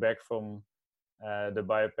changing back from the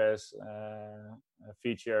bypass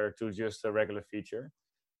feature to just a regular feature,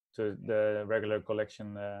 to the regular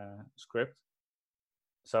collection script.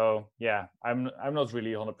 So yeah, I'm not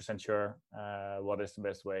really 100% sure what is the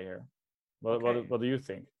best way here. Okay. What do you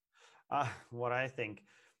think? What I think,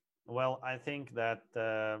 well, I think that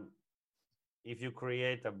if you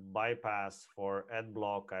create a bypass for ad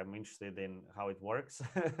block, I'm interested in how it works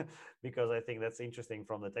because I think that's interesting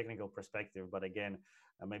from the technical perspective. But again,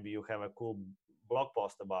 maybe you have a cool blog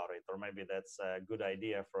post about it, or maybe that's a good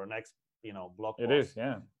idea for a next, blog It post. is,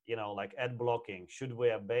 yeah. Like ad blocking. Should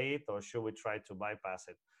we obey it or should we try to bypass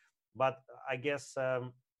it? But I guess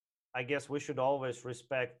I guess we should always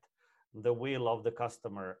respect the will of the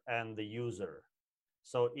customer and the user.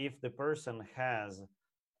 So if the person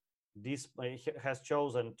this has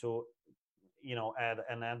chosen to add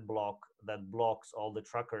an ad block that blocks all the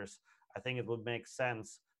truckers, I think it would make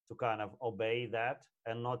sense to kind of obey that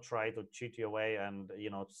and not try to cheat your way and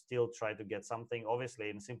still try to get something. Obviously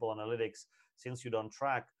in simple analytics, since you don't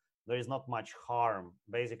track, there is not much harm.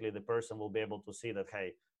 Basically the person will be able to see that,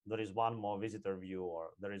 hey, there is one more visitor view or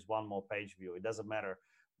there is one more page view, it doesn't matter.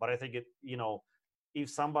 But I think if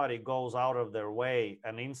somebody goes out of their way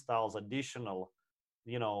and installs additional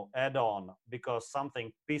add-on because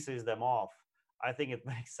something pisses them off, I think it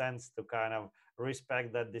makes sense to kind of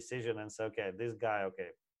respect that decision and say, okay, this guy, okay,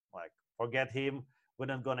 like forget him, we're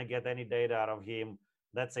not going to get any data out of him,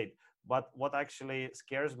 that's it. But what actually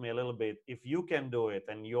scares me a little bit, if you can do it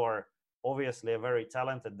and you're obviously a very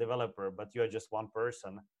talented developer but you're just one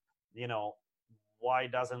person, you know why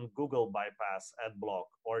doesn't Google bypass ad block,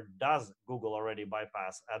 or does Google already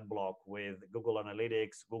bypass ad block with Google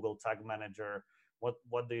Analytics, Google Tag Manager?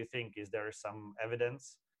 What do you think? Is there some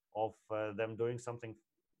evidence of them doing something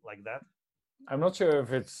like that? I'm not sure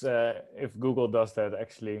if Google does that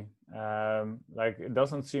actually. Like, it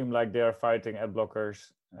doesn't seem like they are fighting ad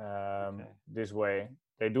blockers Okay. this way.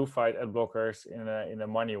 They do fight ad blockers in a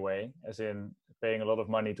money way, as in paying a lot of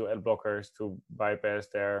money to ad blockers to bypass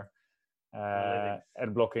their Analytics.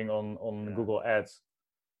 ad blocking on Yeah. Google Ads.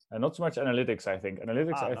 And not so much analytics. I think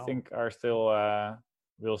analytics, I No. think, are still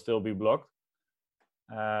will still be blocked.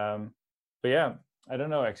 But yeah, I don't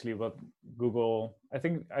know actually what Google. I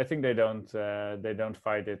think they don't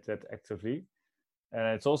fight it that actively,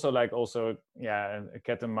 and it's also like a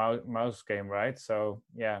cat and mouse game, right? So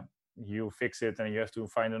yeah, you fix it and you have to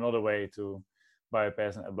find another way to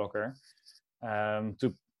bypass an ad blocker.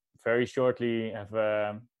 To very shortly have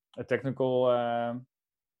a technical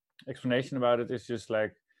explanation about it, is just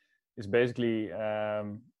like, it's basically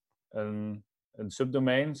an, a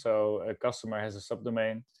subdomain. So a customer has a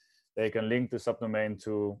subdomain, they can link the subdomain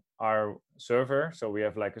to our server. So we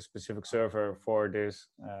have like a specific server for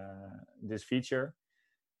this feature,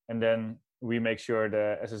 and then we make sure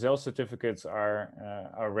the SSL certificates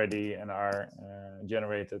are ready and are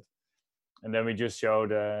generated, and then we just show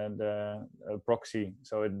the proxy.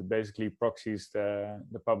 So it basically proxies the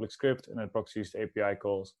public script, and it proxies the API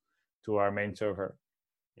calls to our main server,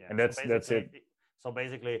 Yeah. and So that's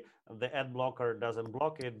basically, it. the ad blocker doesn't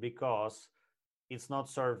block it because it's not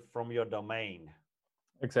served from your domain.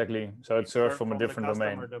 Exactly. So it's It's served served from a from the different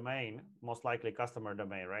customer domain. domain, most likely customer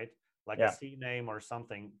domain, right? Like a Yeah, C name or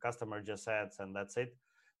something, customer just adds and that's it.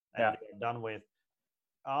 And yeah. they're done with.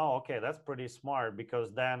 Oh, okay, that's pretty smart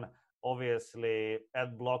because then obviously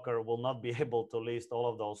ad blocker will not be able to list all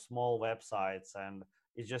of those small websites, and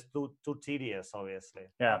it's just too tedious. Obviously,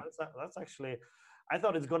 Yeah. that's actually. I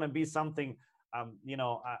thought it's going to be something, you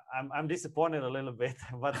know, I'm disappointed a little bit,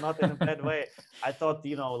 but not in a bad way. I thought,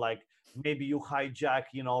 you know, like maybe you hijack,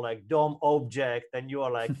 you know, like DOM object, and you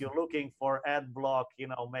are like, you're looking for ad block, you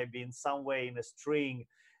know, maybe in some way in a string,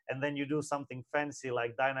 and then you do something fancy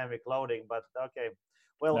like dynamic loading. But okay,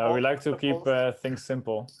 well, No, all we like to keep protocols, things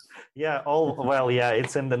simple. yeah, all well, yeah,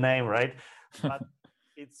 it's in the name, right? But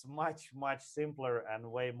it's much simpler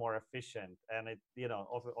and way more efficient, and it, you know,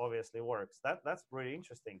 obviously works. That's pretty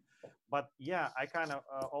interesting. But yeah, I kind of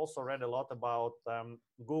also read a lot about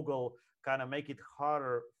Google kind of make it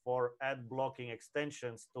harder for ad blocking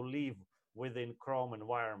extensions to live within Chrome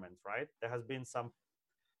environment, right? There has been some,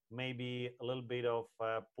 maybe a little bit of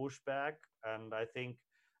pushback, and I think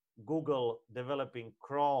Google developing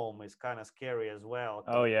Chrome is kind of scary as well.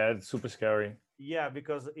 Oh yeah, it's super scary. Yeah,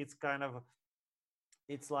 because it's kind of,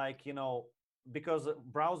 it's like, you know, because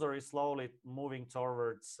browser is slowly moving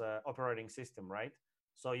towards operating system, right?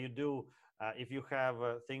 So you do, if you have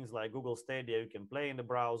things like Google Stadia, you can play in the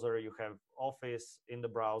browser, you have Office in the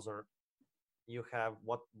browser, you have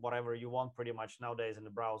whatever you want pretty much nowadays in the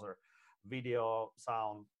browser, video,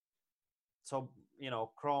 sound. So, you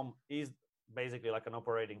know, Chrome is basically like an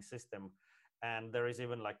operating system, and there is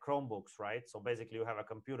even like Chromebooks, right? So basically you have a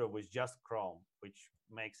computer with just Chrome, which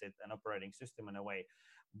makes it an operating system in a way.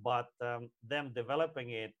 But them developing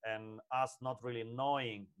it and us not really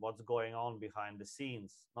knowing what's going on behind the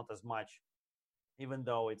scenes, not as much, even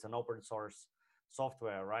though it's an open source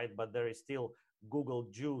software, right? But there is still Google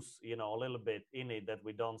juice, you know, a little bit in it that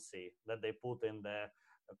we don't see, that they put in the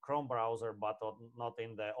Chrome browser, but not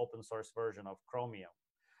in the open source version of Chromium.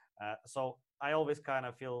 So I always kind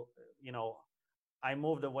of feel, you know, I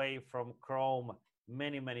moved away from Chrome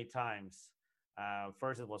many times.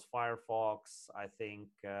 First it was Firefox. I think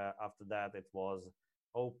after that it was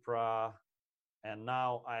Opera, and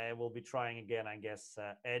now I will be trying again, I guess,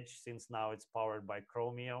 Edge, since now it's powered by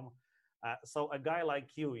Chromium. So a guy like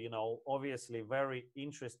you know, obviously very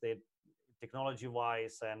interested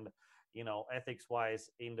technology-wise and, you know, ethics-wise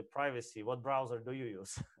in the privacy. What browser do you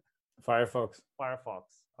use? Firefox. Firefox.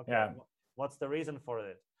 Okay. Yeah. What's the reason for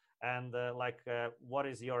it? And what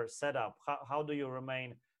is your setup? How do you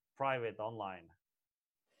remain private online?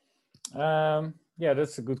 Yeah,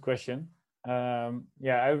 that's a good question.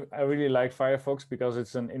 Yeah, I really like Firefox because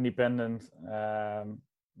it's an independent,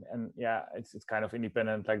 and yeah, it's kind of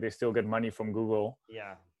independent. Like they still get money from Google,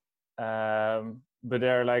 Yeah. but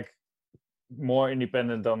they're like more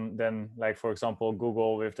independent than like, for example,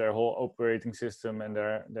 Google with their whole operating system and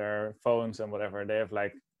their phones and whatever. They have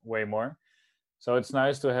like way more. So it's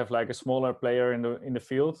nice to have like a smaller player in the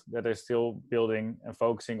field that is still building and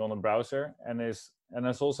focusing on a browser, and it's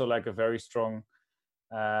also like a very strong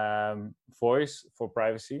voice for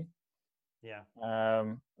privacy. Yeah.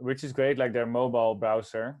 Which is great. Like their mobile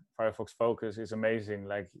browser, Firefox Focus, is amazing.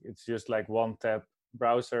 Like it's just like one tab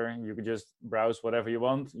browser. You can just browse whatever you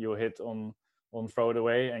want. You hit on throw it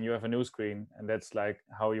away, and you have a new screen, and that's like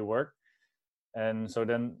how you work. And so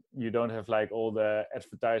then you don't have like all the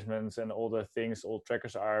advertisements and all the things, all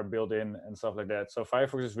trackers are built in and stuff like that. So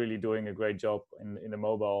Firefox is really doing a great job in the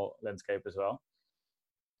mobile landscape as well,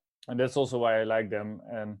 and that's also why I like them.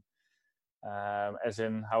 And as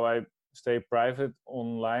in how I stay private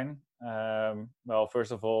online, well,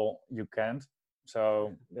 first of all, you can't.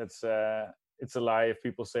 So that's it's a lie if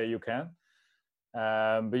people say you can.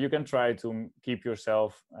 But you can try to keep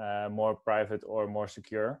yourself more private or more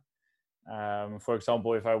secure. For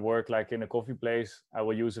example, if I work like in a coffee place, I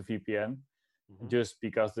will use a VPN just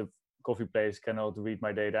because the coffee place cannot read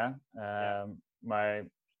my data. My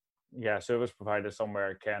service provider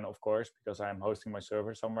somewhere can, of course, because I'm hosting my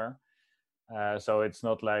server somewhere. So it's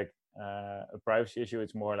not like a privacy issue,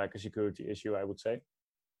 it's more like a security issue, I would say.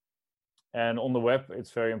 And on the web,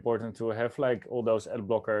 it's very important to have like all those ad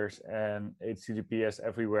blockers and HTTPS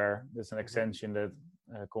everywhere. There's an extension that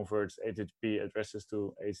converts HTTP addresses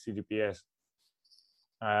to HTTPS.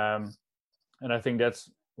 And I think that's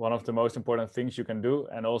one of the most important things you can do.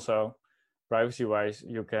 And also, privacy-wise,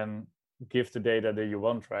 you can give the data that you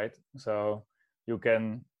want, right? So you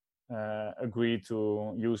can agree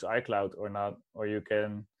to use iCloud or not, or you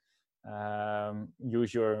can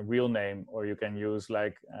use your real name, or you can use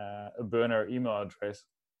like a burner email address.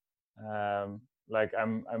 Like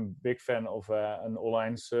I'm a big fan of an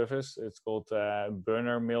online service. It's called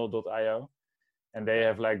burnermail.io, and they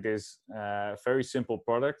have like this very simple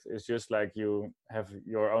product. It's just like you have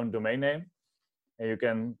your own domain name, and you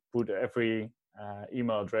can put every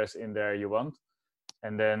email address in there you want,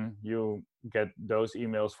 and then you get those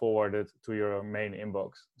emails forwarded to your main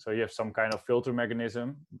inbox. So you have some kind of filter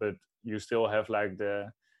mechanism, but you still have like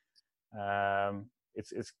the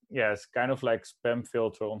it's kind of like spam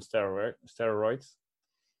filter on steroids,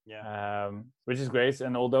 Yeah. which is great.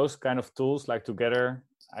 And all those kind of tools, like together,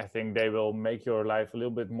 I think they will make your life a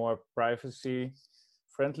little bit more privacy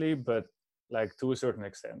friendly, but like to a certain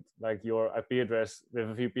extent. Like your IP address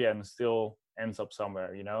with a VPN still ends up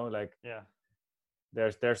somewhere, you know. Like Yeah.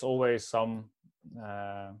 there's always some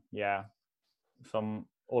some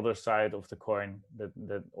other side of the coin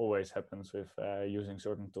that always happens with using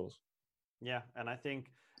certain tools. Yeah, and I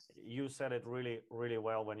think you said it really, really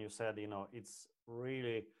well when you said, it's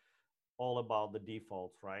really all about the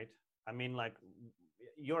defaults, right? I mean, like,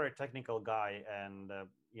 you're a technical guy, and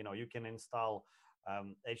you can install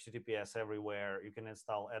HTTPS everywhere. You can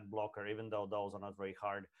install ad blocker, even though those are not very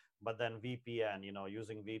hard. But then VPN,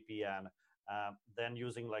 using VPN, then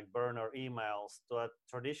using like burner emails to a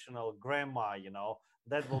traditional grandma,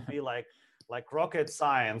 that will be like rocket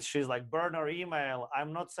science. She's like, burner email,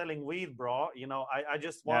 I'm not selling weed, bro. I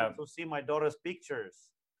just want Yeah, to see my daughter's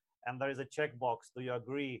pictures. And there is a checkbox, do you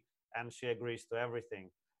agree? And she agrees to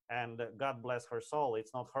everything. And God bless her soul,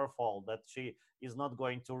 it's not her fault that she is not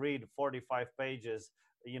going to read 45 pages,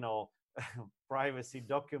 you know privacy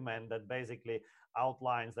document that basically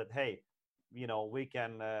outlines that, hey, we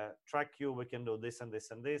can track you, we can do this and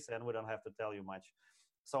this and this, and we don't have to tell you much.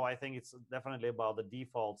 So I think it's definitely about the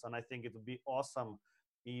defaults, and I think it would be awesome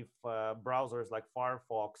if browsers like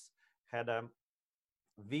Firefox had a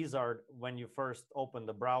wizard when you first open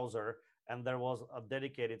the browser, and there was a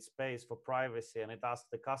dedicated space for privacy, and it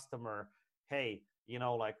asked the customer, hey,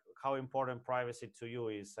 like, how important privacy to you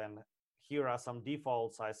is, and here are some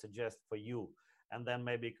defaults I suggest for you. And then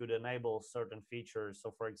maybe could enable certain features.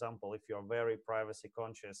 So for example, if you're very privacy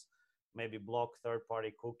conscious, maybe block third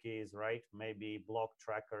party cookies, right? Maybe block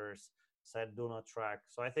trackers, set do not track.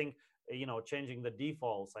 So I think, changing the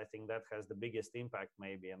defaults, I think that has the biggest impact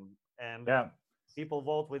maybe. And yeah, people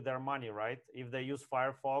vote with their money, right? If they use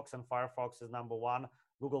Firefox and Firefox is number one,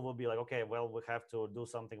 Google will be like, okay, well, we have to do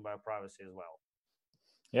something about privacy as well.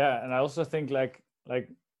 yeah. And I also think like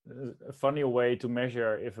a funny way to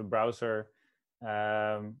measure if a browser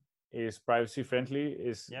um, is privacy friendly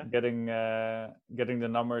is Yeah. getting the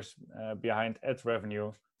numbers behind ad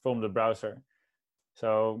revenue from the browser.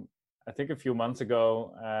 So I think a few months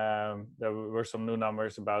ago there were some new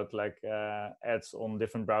numbers about like ads on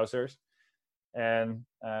different browsers, and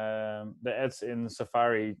the ads in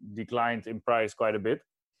Safari declined in price quite a bit,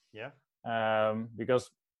 Yeah. because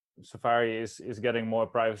Safari is getting more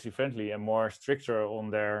privacy friendly and more stricter on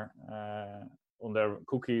their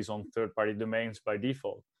cookies on third party domains by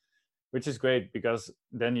default, which is great because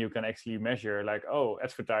then you can actually measure like, oh,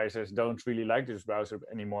 advertisers don't really like this browser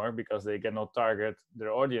anymore because they cannot target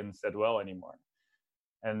their audience that well anymore.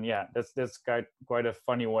 And yeah, that's quite a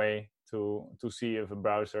funny way to see if a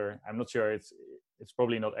browser, I'm not sure, it's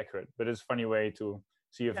probably not accurate, but it's a funny way to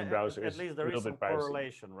see if Yeah, a browser at is least a there is little some bit privacy.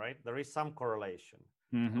 correlation, right? There is some correlation.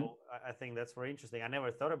 Mm-hmm. So I think that's very interesting. I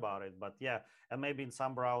never thought about it, but yeah, and maybe in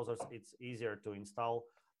some browsers it's easier to install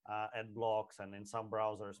ad blocks, and in some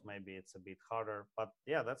browsers maybe it's a bit harder. But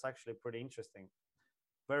yeah, that's actually pretty interesting.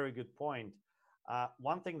 Very good point.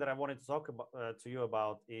 One thing that I wanted to talk about to you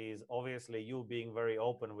about is obviously you being very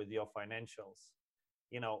open with your financials.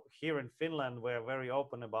 Here in Finland, we're very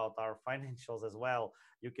open about our financials as well.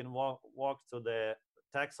 You can walk to the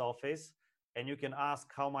tax office and you can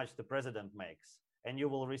ask how much the president makes, and you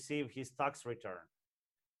will receive his tax return.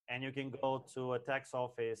 And you can go to a tax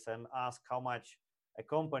office and ask how much a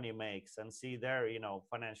company makes and see their,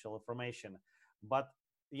 financial information. But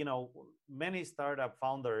you know many startup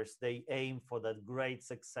founders, they aim for that great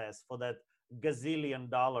success, for that gazillion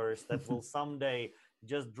dollars that will someday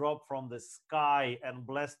just drop from the sky and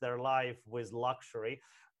bless their life with luxury.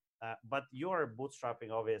 But you're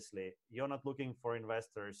bootstrapping, obviously. You're not looking for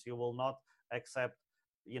investors. You will not accept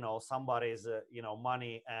somebody's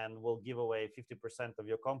money and will give away 50% of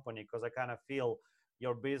your company, because I kind of feel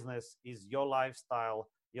your business is your lifestyle,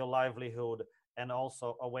 your livelihood, and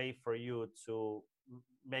also a way for you to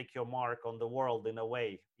make your mark on the world in a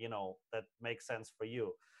way that makes sense for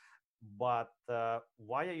you. But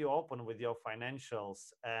why are you open with your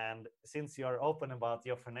financials? And since you're open about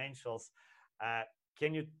your financials, uh,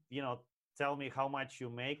 can you tell me how much you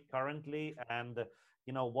make currently, and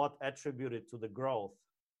what attributed to the growth?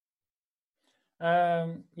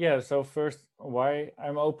 Yeah, so first, why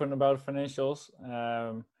I'm open about financials.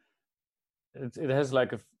 It has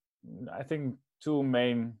like I think two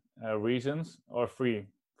main reasons, or three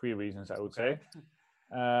reasons I would Okay. say.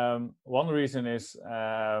 One reason is,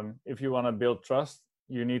 if you want to build trust,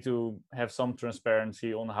 you need to have some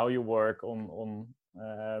transparency on how you work, on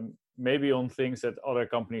maybe on things that other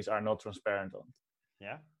companies are not transparent on.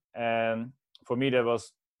 Yeah. And for me that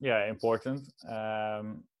was important.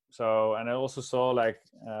 So, and I also saw like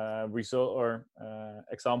result or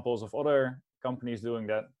examples of other companies doing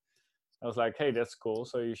that. I was like, hey, that's cool.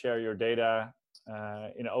 So you share your data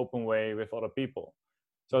in an open way with other people.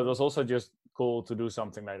 So it Mm-hmm. was also just cool to do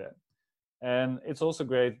something like that. And it's also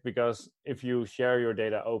great because if you share your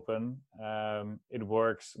data open, it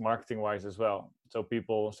works marketing wise as well. So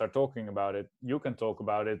people start talking about it. You can talk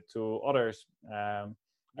about it to others. I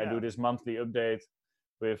Yeah. do this monthly update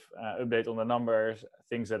with update on the numbers,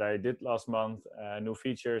 things that I did last month, new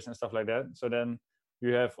features and stuff like that. So then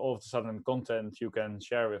you have all of a sudden content you can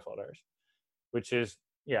share with others, which is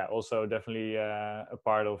also definitely a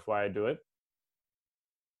part of why I do it.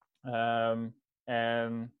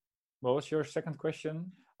 And what was your second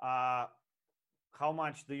question? Uh, how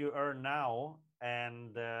much do you earn now,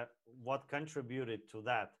 and what contributed to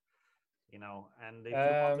that? And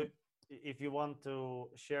Um, if you want to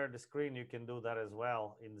share the screen, you can do that as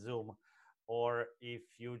well in Zoom. Or if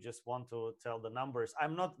you just want to tell the numbers,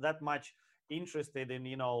 I'm not that much interested in,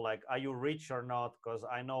 like, are you rich or not, because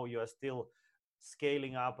I know you are still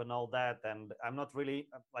scaling up and all that, and I'm not really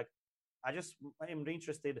like, I just am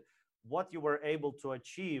interested what you were able to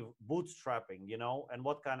achieve bootstrapping, and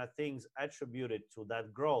what kind of things attributed to that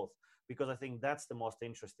growth, because I think that's the most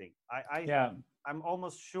interesting. yeah, I'm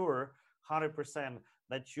almost sure 100%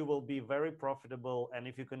 that you will be very profitable, and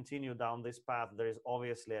if you continue down this path, there is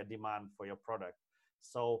obviously a demand for your product.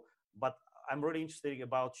 So, but I'm really interested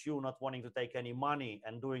about you not wanting to take any money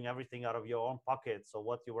and doing everything out of your own pocket. So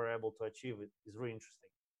what you were able to achieve is really interesting.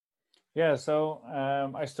 yeah. So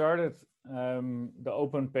I started the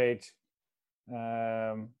open page.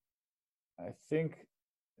 Um, I think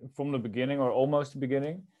from the beginning or almost the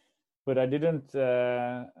beginning, but I didn't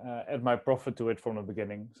add my profit to it from the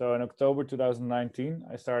beginning. So in October 2019,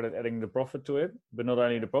 I started adding the profit to it, but not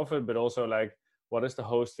only Okay. the profit, but also like what is the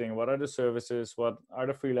hosting, what are the services, what are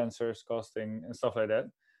the freelancers costing, and stuff like that.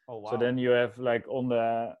 Oh So wow. then you have like on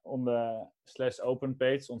the slash open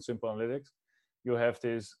page on Simple Analytics, you have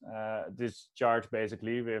this chart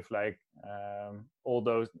basically with like all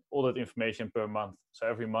that information per month. So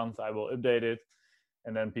every month I will update it,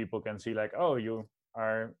 and then people can see like, oh, you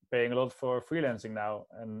are paying a lot for freelancing now,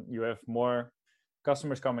 and you have more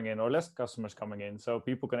customers coming in or less customers coming in. So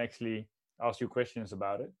people can actually ask you questions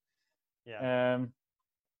about it. Yeah. Um,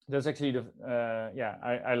 that's actually the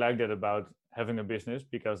I like that about having a business,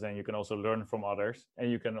 because then you can also learn from others,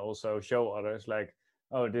 and you can also show others like,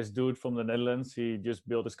 oh, this dude from the Netherlands, he just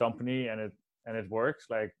built his company and it works,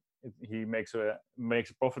 like he makes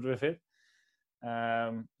a profit with it.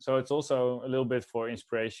 So it's also a little bit for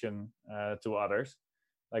inspiration to others.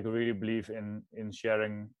 Like I really believe in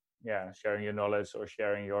sharing your knowledge or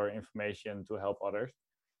sharing your information to help others.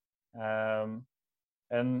 um,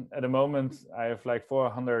 and at the moment I have like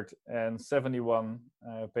 471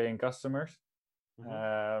 paying customers.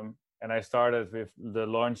 Mm-hmm. And I started with the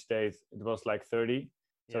launch date, it was like 30.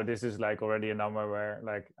 So Yeah. this is like already a number where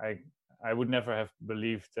like I would never have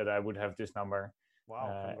believed that I would have this number Wow.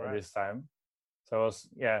 at this Congrats. time. So it was,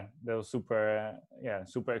 that was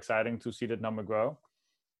super exciting to see that number grow.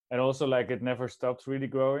 And also like it never stopped really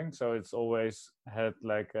growing, so it's always had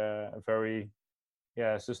like a very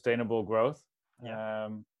sustainable growth. Yeah.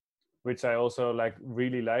 um, which I also like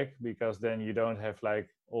really like, because then you don't have like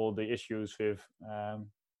all the issues with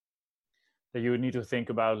that you need to think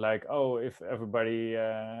about, like, oh, if everybody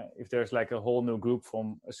if there's like a whole new group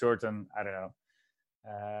from a certain, I don't know,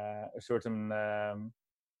 a certain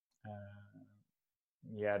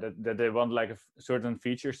that they want like a certain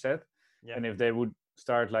feature set. Yeah. And if they would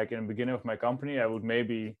start like in the beginning of my company, I would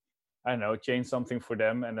maybe, I don't know, change something for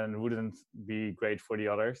them, and then it wouldn't be great for the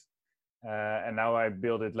others. And now I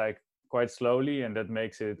build it like quite slowly, and that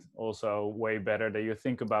makes it also way better, that you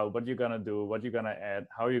think about what you're gonna do, what you're gonna add,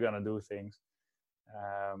 how you're gonna do things.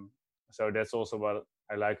 um, so that's also what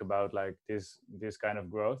I like about like this kind of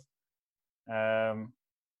growth. um,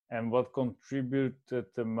 and what contributed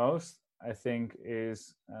the most, I think,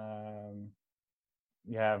 is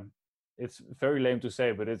yeah it's very lame to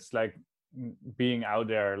say, but it's like being out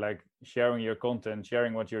there, like sharing your content,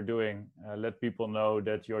 sharing what you're doing, let people know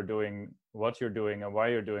that you're doing what you're doing and why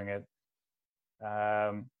you're doing it.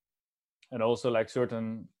 um, and also like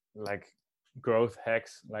certain like growth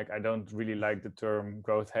hacks, like I don't really like the term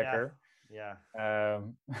growth Yeah. hacker. Yeah.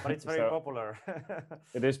 um, But it's very so popular.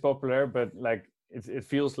 it is popular, but like it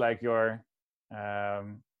feels like you're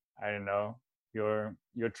I don't know,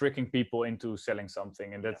 you're tricking people into selling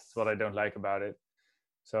something, and that's what Yes. I don't like about it.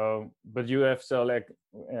 So but you have, so like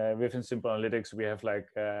within Simple Analytics we have like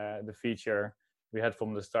the feature we had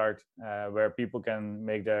from the start, where people can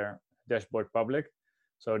make their dashboard public.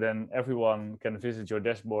 So then everyone can visit your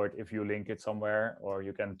dashboard if you link it somewhere, or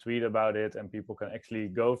you can tweet about it, and people can actually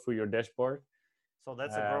go through your dashboard. So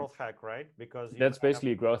that's a Um, growth hack, right? Because you that's kind of,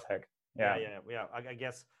 basically a growth hack. yeah, Yeah, yeah. I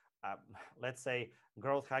guess, um, let's say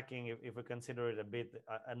growth hacking, if we consider it a bit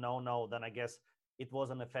a no-no, then I guess it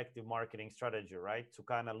was an effective marketing strategy, right? To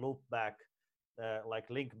kind of loop back, like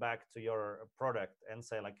link back to your product and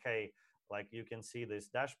say like, hey, like you can see this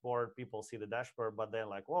dashboard, people see the dashboard, but then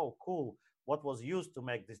like, whoa, cool. What was used to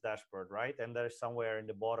make this dashboard, right? And there's somewhere in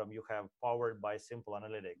the bottom you have powered by simple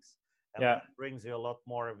analytics, and yeah, that brings you a lot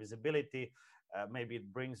more visibility. Maybe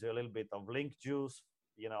it brings you a little bit of link juice,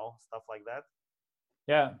 stuff like that.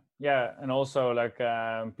 yeah, yeah. And also, like,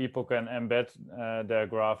 people can embed the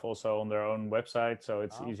graph also on their own website, so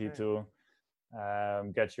it's Ah, easy okay.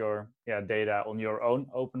 to get your data on your own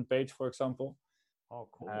open page, for example. Oh,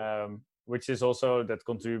 cool. Which is also that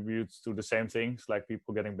contributes to the same things, like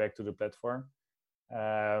people getting back to the platform.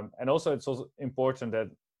 And also, it's also important that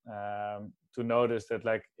to notice that,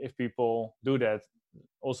 like, if people do that,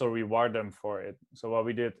 also reward them for it. So what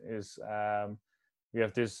we did is, we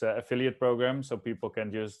have this affiliate program, so people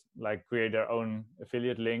can just like create their own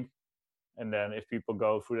affiliate link, and then if people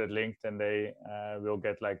go through that link, then they will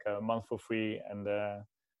get like a month for free, and the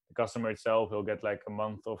customer itself will get like a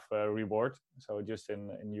month of reward, so just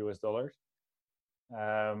in US dollars.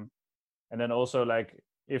 um, and then also, like,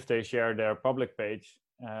 if they share their public page,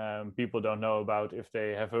 people don't know about if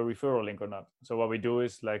they have a referral link or not. So what we do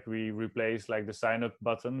is, like, we replace like the sign up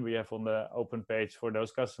button we have on the open page for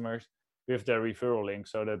those customers with their referral link,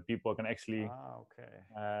 so that people can actually Ah,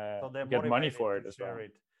 okay. So they're get money motivated for to it as share well.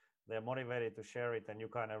 it. They're motivated to share it, and you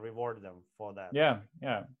kind of reward them for that. Yeah,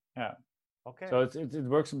 yeah, yeah. Okay. So it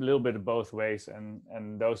works a little bit both ways,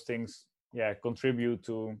 and those things, yeah, contribute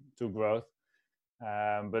to growth.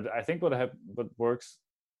 But I think what works,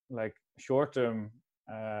 like, short term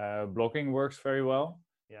blocking works very well.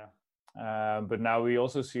 Yeah. But now we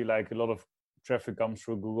also see like a lot of traffic comes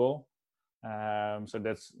through Google. So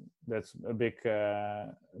that's a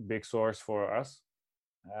big source for us.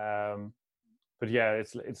 Um, but yeah,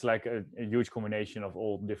 it's like a huge combination of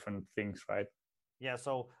all different things, right? Yeah.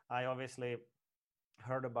 So I obviously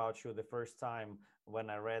heard about you the first time when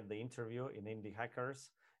I read the interview in Indie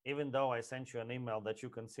Hackers, even though I sent you an email that you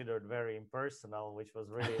considered very impersonal, which was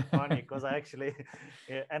really funny because I actually,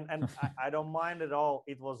 yeah, and I don't mind at all.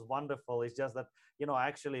 It was wonderful. It's just that, I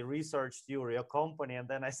actually researched you, your company, and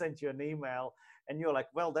then I sent you an email and you're like,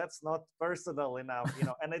 well, that's not personal enough,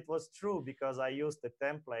 and it was true because I used the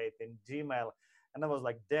template in Gmail. And I was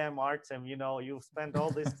like, damn, Artem, you've spent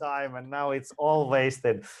all this time and now it's all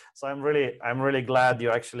wasted. So I'm really glad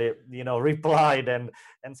you actually, replied and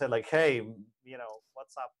said like, hey,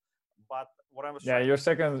 what's up? But what I was Yeah,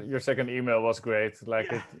 trying your second email was great.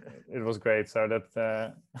 Like, yeah. it was great. So that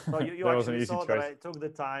So you that was an actually easy saw that choice. I took the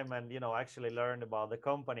time and actually learned about the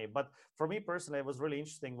company. But for me personally, it was really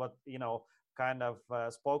interesting. What kind of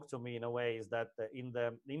spoke to me in a way is that in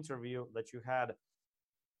the interview that you had,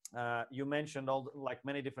 you mentioned like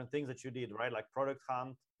many different things that you did, right? Like Product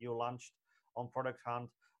Hunt, you launched on Product Hunt.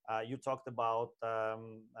 You talked about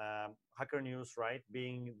Hacker News, right?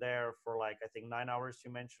 Being there for like I think 9 hours.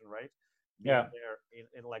 You mentioned, right? Being Yeah, there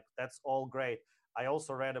in like that's all great. I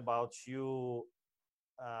also read about you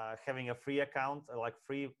having a free account, like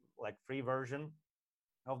free version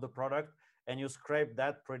of the product, and you scraped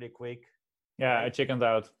that pretty quick, yeah, I right? chickened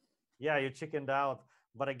out. Yeah, you chickened out.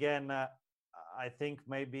 But again, I think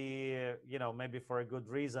maybe maybe for a good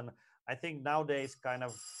reason. I think nowadays kind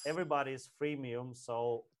of everybody is freemium,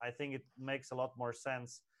 so I think it makes a lot more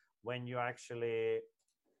sense when you actually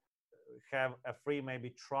have a free maybe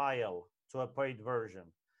trial to a paid version.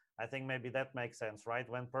 I think maybe that makes sense, right?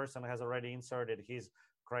 When person has already inserted his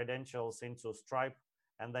credentials into Stripe,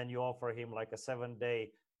 and then you offer him like a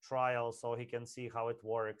 7-day trial so he can see how it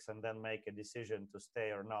works and then make a decision to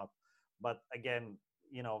stay or not. But again,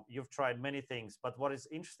 you've tried many things, but what is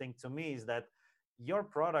interesting to me is that your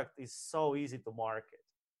product is so easy to market,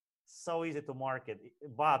 so easy to market,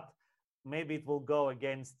 but maybe it will go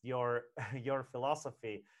against your your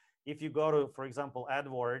philosophy if you go to, for example,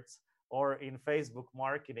 AdWords or in Facebook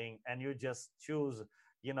marketing, and you just choose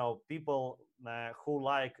people who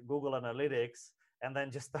like Google Analytics, and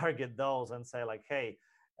then just target those and say like, hey,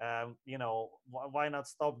 why not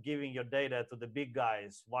stop giving your data to the big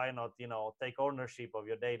guys? Why not take ownership of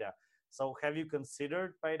your data? So have you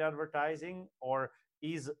considered paid advertising, or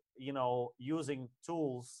is using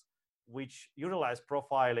tools which utilize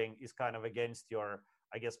profiling is kind of against your,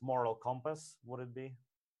 I guess, moral compass? Would it be?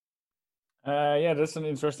 Yeah, that's an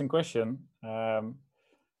interesting question.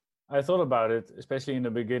 I thought about it, especially in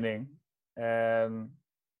the beginning, and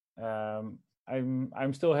um,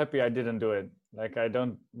 I'm still happy I didn't do it. Like I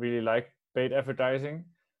don't really like paid advertising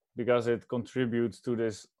because it contributes to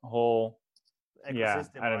this whole, yeah,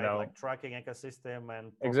 Ecosystem, I don't right? know Like tracking ecosystem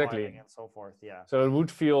and exactly. profiling and so forth. Yeah. So it would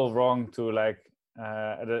feel wrong to like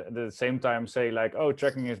at the same time say like, oh,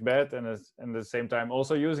 tracking is bad, and at the same time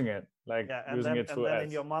also using it, like Yeah, using it and through then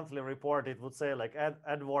in your ads. monthly report it would say like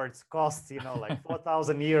AdWords costs, like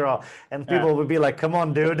 4,000 euro, and Yeah, people would be like, "Come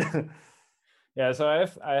on, dude." yeah. So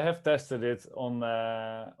I have tested it on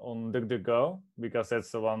DuckDuckGo because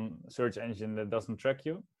that's the one search engine that doesn't track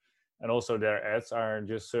you, and also their ads are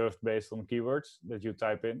just served based on keywords that you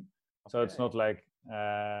type in. So it's Okay. not like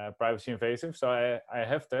privacy invasive. So I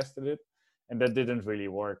have tested it, and that didn't really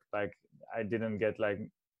work. Like I didn't get like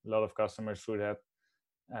a lot of customers through that.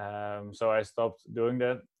 So I stopped doing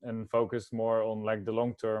that and focused more on like the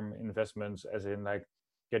long term investments, as in like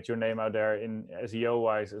get your name out there in SEO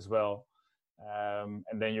wise as well,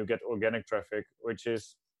 and then you get organic traffic, which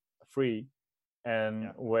is free and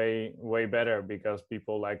Yeah. way better because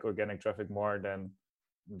people like organic traffic more than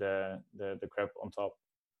the crap on top.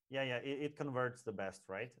 Yeah, yeah, it converts the best,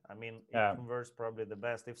 right? I mean, it Yeah, converts probably the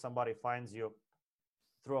best if somebody finds you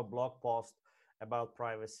through a blog post about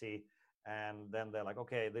privacy, and then they're like,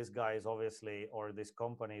 okay, this guy is obviously, or this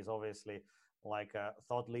company is obviously like a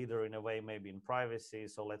thought leader in a way, maybe in privacy,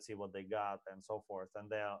 so let's see what they got and so forth, and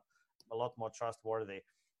they're a lot more trustworthy.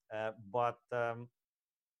 But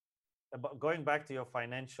going back to your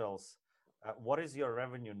financials, what is your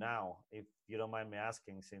revenue now, if you don't mind me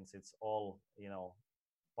asking, since it's all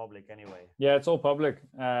public anyway? yeah, it's all public.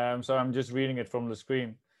 So I'm just reading it from the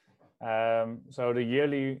screen. So the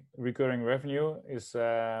yearly recurring revenue is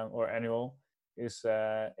or annual is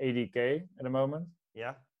 80K at the moment.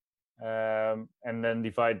 Yeah. And then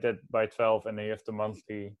divide that by 12, and then you have the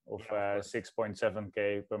monthly of Yeah, of course.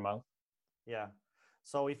 6.7K per month. Yeah.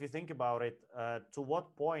 So if you think about it, to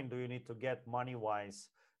what point do you need to get money wise?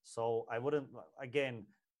 So I wouldn't, again,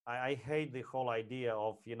 I hate the whole idea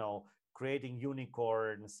of, creating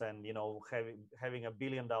unicorns and, having $1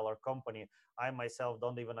 billion company. I myself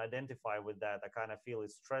don't even identify with that. I kind of feel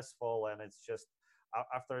it's stressful, and it's just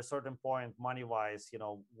after a certain point, money wise,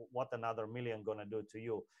 what another million gonna do to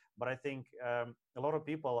you? But I think a lot of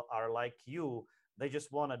people are like you. They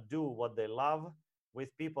just want to do what they love with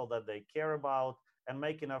people that they care about, and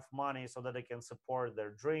make enough money so that they can support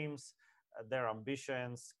their dreams, their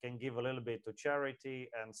ambitions, can give a little bit to charity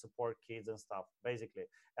and support kids and stuff, basically.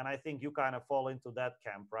 And I think you kind of fall into that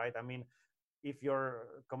camp, right? I mean, if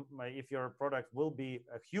your product will be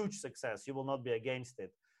a huge success, you will not be against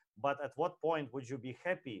it. But at what point would you be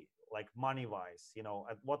happy, like money wise?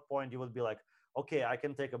 At what point you would be like, okay, I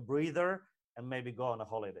can take a breather and maybe go on a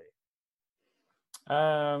holiday?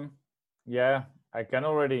 Um, yeah, I can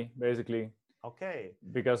already basically Okay.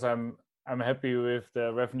 because I'm happy with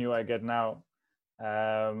the revenue I get now.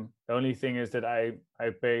 The only thing is that I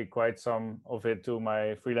pay quite some of it to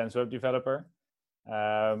my freelance web developer,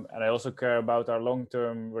 and I also care about our long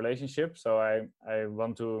term relationship. So I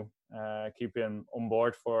want to keep him on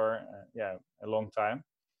board for yeah, a long time.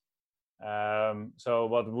 So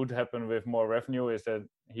what would happen with more revenue is that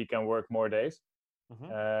he can work more days,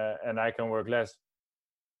 Hmm. and I can work less.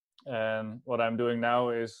 And what I'm doing now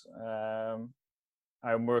is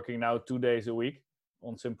I'm working now 2 days a week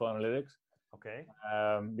on Simple Analytics, Okay.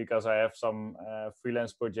 because I have some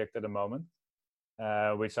freelance project at the moment,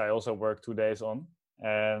 which I also work 2 days on.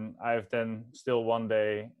 And I have then still 1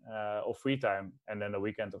 day of free time, and then the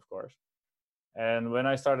weekend, of course. And when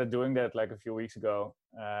I started doing that like a few weeks ago,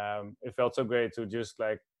 it felt so great to just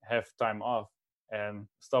like have time off and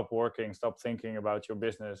stop working, stop thinking about your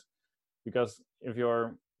business. Because if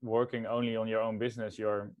you're working only on your own business,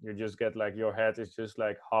 you just get like your head is just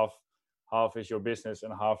like half is your business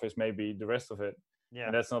and half is maybe the rest of it, Yeah.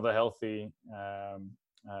 and that's not a healthy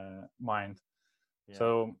mind. Yeah.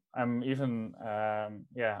 So I'm even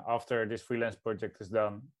yeah, after this freelance project is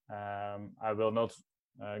done, I will not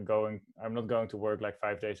I'm not going to work like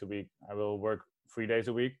 5 days a week. I will work 3 days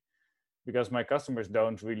a week because my customers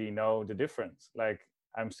don't really know the difference. Like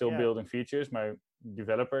I'm still Yeah. building features, my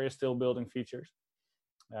developer is still building features,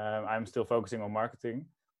 I'm still focusing on marketing.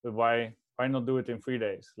 But why not do it in 3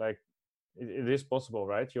 days? Like it is possible,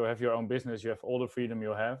 right? You have your own business, you have all the freedom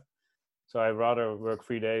you have. So I'd rather work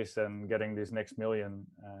 3 days than getting this next million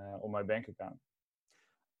on my bank account.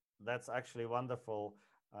 That's actually wonderful.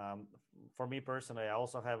 Um, for me personally, I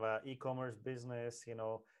also have a e-commerce business,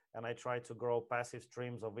 and I try to grow passive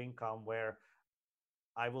streams of income where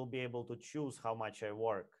I will be able to choose how much I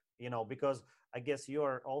work. because I guess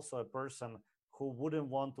you're also a person who wouldn't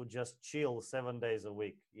want to just chill 7 days a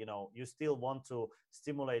week. You still want to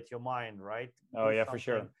stimulate your mind, right? Oh Do yeah, for something,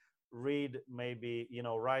 sure. read, maybe,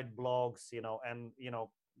 write blogs, and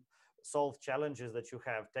solve challenges that you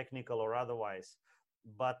have, technical or otherwise.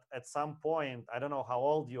 But at some point, I don't know how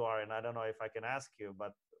old you are, and I don't know if I can ask you,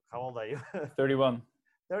 but how old are you? 31.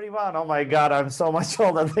 31. Oh my God, I'm so much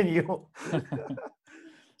older than you.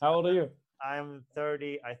 How old are you? I'm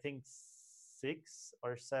 30, I think 6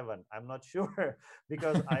 or 7. I'm not sure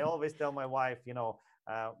because I always tell my wife,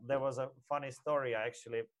 there was a funny story. I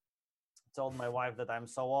actually told my wife that I'm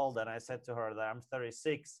so old, and I said to her that I'm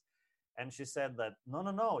 36. And she said that, no,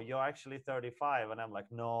 no, no, you're actually 35. And I'm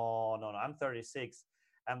like, no, no, no, I'm 36.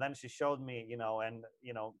 And then she showed me, and,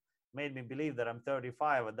 made me believe that I'm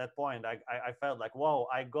 35. At that point, I felt like, whoa,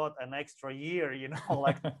 I got an extra year,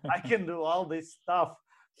 like I can do all this stuff.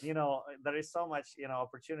 There is so much,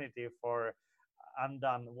 opportunity for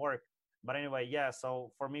undone work. But anyway, yeah,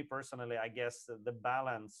 so for me personally, I guess the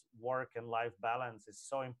balance, work and life balance, is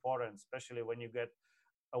so important, especially when you get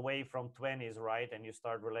away from 20s, right? And you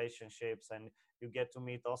start relationships, and you get to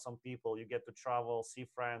meet awesome people, you get to travel, see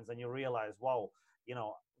friends, and you realize, wow, you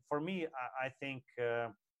know for me, I think,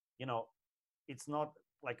 you know it's not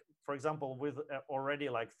like, for example, with already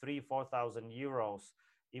like 3 4 thousand euros,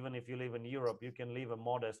 even if you live in Europe, you can live a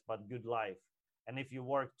modest but good life. And if you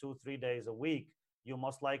work 2 3 days a week, you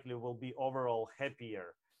most likely will be overall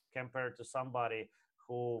happier compared to somebody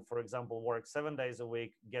who, for example, works 7 days a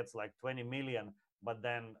week, gets like 20 million, but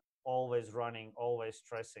then always running, always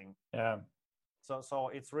stressing. Yeah.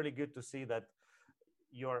 So it's really good to see that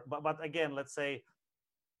but again, let's say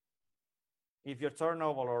if your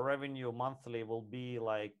turnover or revenue monthly will be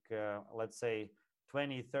like, let's say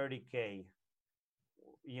 20 30K,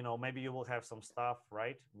 maybe you will have some staff,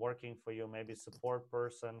 right, working for you, maybe support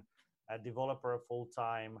person, a developer full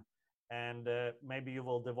time, and maybe you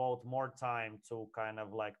will devote more time to kind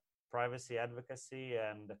of like privacy advocacy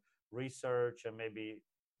and research, and maybe,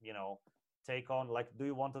 you know take on, like, do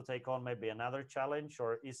you want to take on maybe another challenge,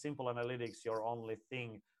 or is simple analytics your only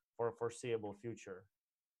thing for foreseeable future?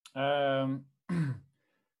 Um,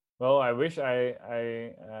 well, I wish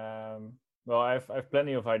well, I've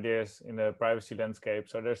plenty of ideas in the privacy landscape.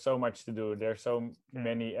 So there's so much to do. There's so Okay.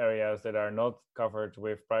 many areas that are not covered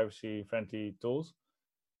with privacy-friendly tools.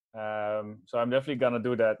 So I'm definitely gonna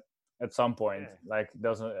do that at some point. Okay. Like,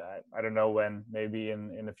 doesn't I don't know when. Maybe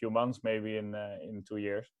in a few months. Maybe in 2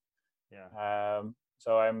 years. Yeah.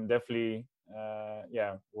 So I'm definitely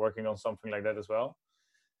working on something like that as well.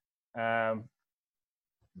 Um,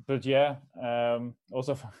 but yeah,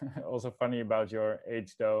 also also funny about your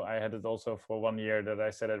age though. I had it also for 1 year that I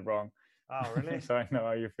said it wrong, Oh, really? so I know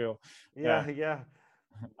how you feel. Yeah, Yeah, yeah.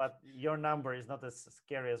 But your number is not as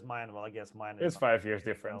scary as mine. Well, I guess mine is it's not 5 years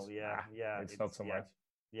scary as well. difference. Yeah, yeah. It's not It's so yeah, much.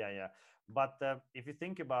 yeah, yeah. But if you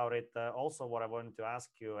think about it, also what I wanted to ask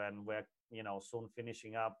you, and we're soon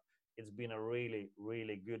finishing up. It's been a really,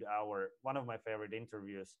 really good hour. One of my favorite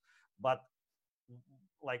interviews. But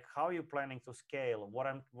like, how are you planning to scale? What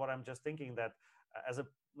I'm just thinking that, as a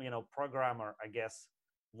programmer, I guess,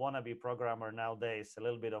 wannabe programmer nowadays, a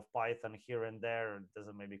little bit of Python here and there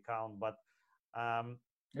doesn't maybe count, but um,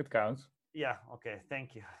 It counts. yeah, okay,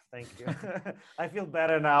 thank you. Thank you. I feel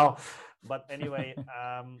better now. But anyway,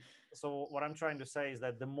 so what I'm trying to say is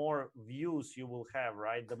that the more views you will have,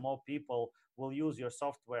 right, the more people will use your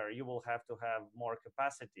software, you will have to have more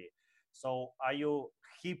capacity. So are you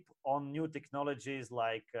hip on new technologies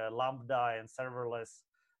like Lambda and serverless,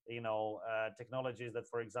 technologies that,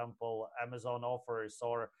 for example, Amazon offers,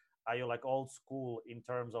 or are you like old school in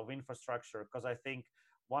terms of infrastructure? Because I think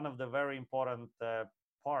one of the very important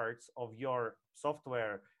parts of your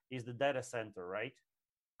software is the data center, right?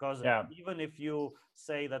 Because Yeah, even if you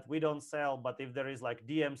say that we don't sell, but if there is like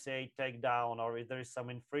DMCA takedown, or if there is some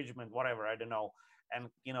infringement, whatever, I don't know, and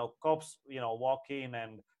cops walk in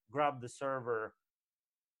and grab the server,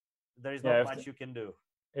 there is yeah. not much you can do.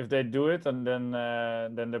 If they do it, and then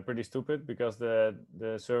they're pretty stupid because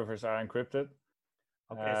the servers are encrypted.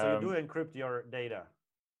 Okay, so you do Um, encrypt your data.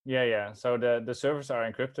 yeah. So the servers are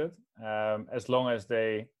encrypted, as long as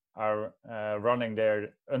they are running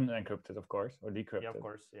there unencrypted, of course, or Yeah, of decrypted.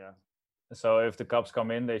 course. Yeah. So if the cops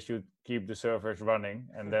come in, they should keep the servers running,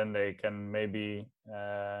 and then they can maybe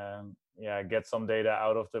get some data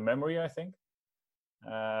out of the memory, I think.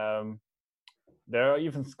 Um, there are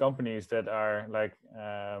even companies that are like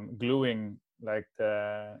gluing like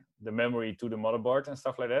the memory to the motherboard and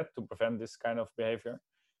stuff like that to prevent this kind of behavior.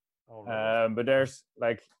 Oh, really? But there's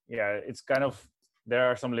like, it's kind of there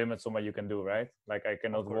are some limits on what you can do, right? Like I Of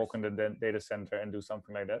cannot walk course. in the data center and do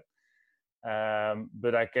something like that.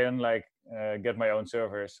 But I can like get my own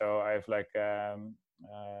servers. So I have like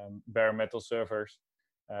bare metal servers,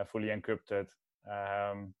 fully encrypted,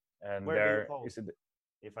 and Where do you there is host, a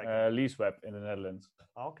if I can ask? lease web in the Netherlands.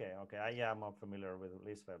 Okay, okay. Yeah, I'm not familiar with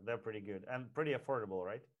LeaseWeb. They're pretty good and pretty affordable,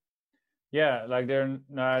 right? Yeah, like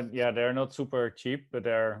they're not super cheap, but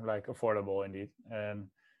they're like affordable indeed, and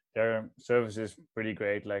their service is pretty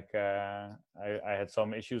great. Like I had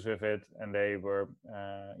some issues with it, and they were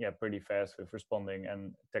pretty fast with responding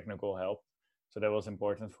and technical help, so that was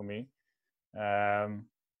important for me. Um,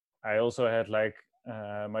 I also had like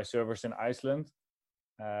my servers in Iceland.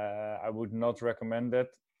 I would not recommend that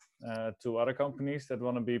to other companies that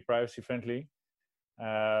want to be privacy friendly,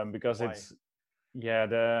 because Why? it's yeah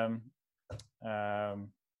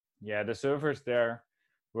um, the servers there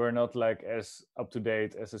were not like as up to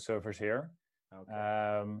date as the servers here, Okay.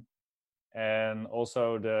 um, and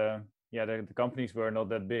also the companies were not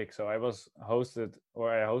that big. So I hosted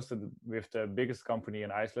with the biggest company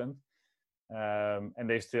in Iceland, and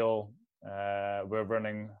they still were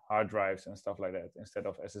running hard drives and stuff like that instead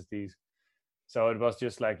of SSDs. So it was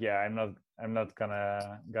just like, yeah, I'm not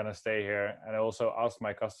gonna stay here. And I also asked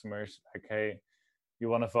my customers like, hey, you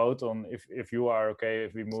want to vote on if you are okay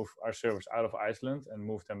if we move our servers out of Iceland and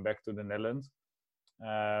move them back to the Netherlands,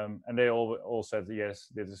 and they all said yes,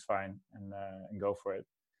 this is fine, and go for it,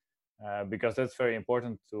 because that's very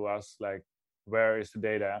important to us. Like, where is the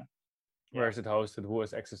data? Where Yeah. is it hosted? Who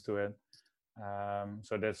has access to it?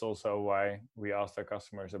 So that's also why we asked our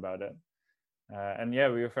customers about it. And yeah,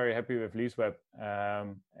 we were very happy with LeaseWeb.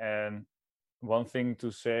 And one thing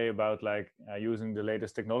to say about like using the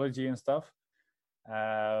latest technology and stuff,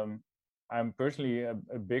 um, I'm personally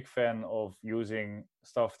a big fan of using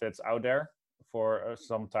stuff that's out there for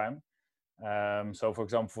some time. So, for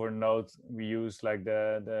example, for Node, we use like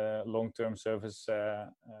the long-term service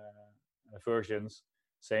versions.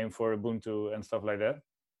 Same for Ubuntu and stuff like that.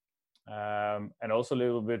 And also a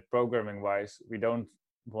little bit programming wise, we don't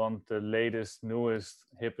want the latest, newest,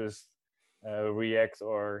 hippest React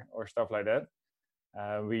or stuff like that.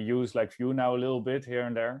 We use like Vue now a little bit here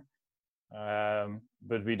and there,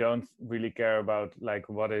 but we don't really care about like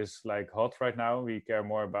what is like hot right now. We care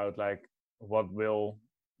more about like what will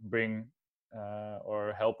bring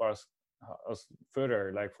or help us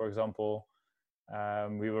further. Like, for example,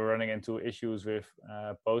 we were running into issues with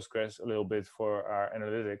Postgres a little bit for our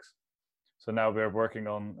analytics. So now we're working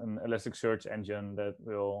on an Elasticsearch engine that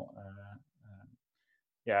will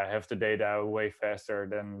have the data way faster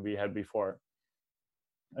than we had before.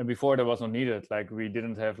 And before that was not needed. Like, we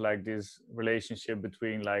didn't have like this relationship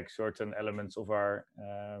between like certain elements of our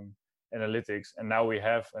analytics, and now we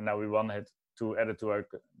have, and now we wanted to add it to our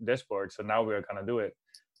dashboard. So now we're gonna do it,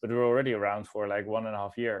 but we're already around for like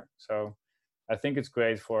 1.5 years. So I think it's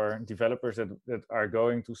great for developers that are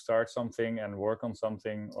going to start something and work on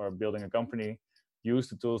something or building a company. Use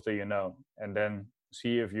the tools that you know, and then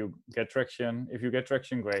see if you get traction. If you get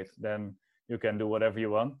traction, great. Then you can do whatever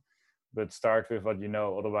you want, but start with what you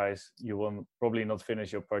know. Otherwise, you will probably not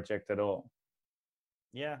finish your project at all.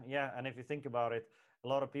 Yeah, yeah. And if you think about it, a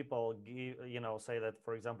lot of people, say that,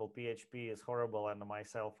 for example, PHP is horrible. And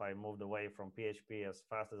myself, I moved away from PHP as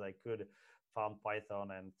fast as I could, found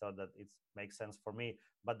Python and thought that it makes sense for me.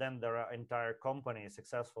 But then there are entire companies,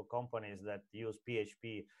 successful companies that use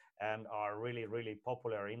PHP and are really, really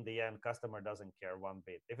popular. In the end, customer doesn't care one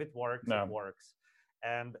bit. If it works, it No, works.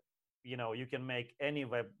 And, you can make any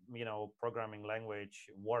web, programming language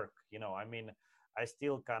work. I mean, I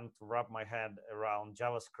still can't wrap my head around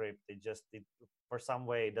JavaScript. It for some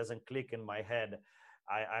way it doesn't click in my head.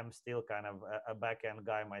 I'm still kind of a backend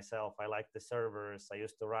guy myself. I like the servers. I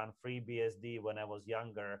used to run FreeBSD when I was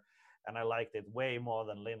younger, and I liked it way more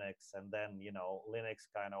than Linux. And then Linux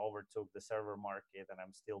kind of overtook the server market, and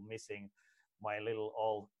I'm still missing my little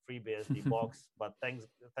old FreeBSD box. But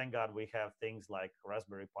thank God we have things like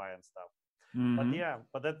Raspberry Pi and stuff. But mm-hmm. yeah,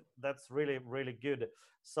 but that's really really good.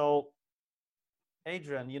 So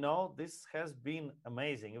Adriaan, this has been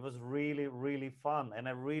amazing. It was really, really fun. And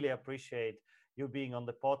I really appreciate you being on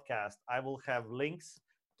the podcast. I will have links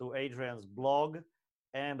to Adriaan's blog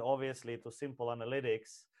and obviously to Simple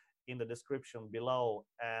Analytics in the description below.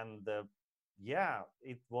 And yeah,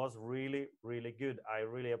 it was really, really good. I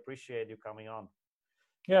really appreciate you coming on.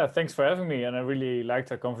 Yeah, thanks for having me, and I really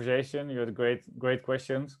liked our conversation. You had great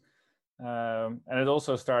questions, and it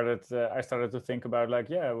also started. I started to think about like,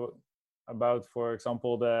 about, for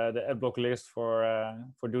example, the adblock list for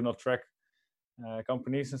do not track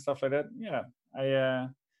companies and stuff like that. Yeah,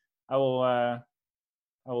 I will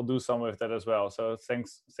I will do some with that as well. So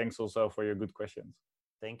thanks also for your good questions.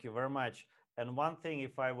 Thank you very much. And one thing,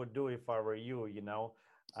 if I would do, if I were you,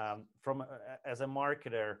 from as a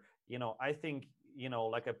marketer, I think,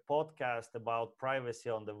 like a podcast about privacy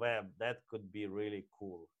on the web, that could be really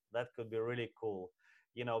cool. That could be really cool,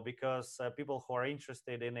 because people who are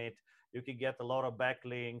interested in it, you could get a lot of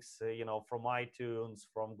backlinks, from iTunes,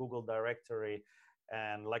 from Google Directory,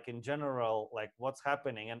 and like in general, like what's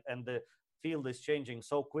happening, and the field is changing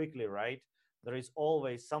so quickly, right? There is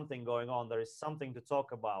always something going on, there is something to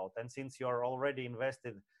talk about, and since you're already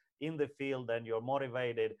invested in the field and you're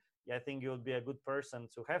motivated, yeah, I think you would be a good person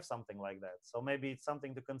to have something like that. So maybe it's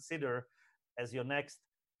something to consider as your next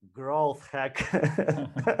growth hack.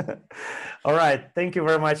 All right, thank you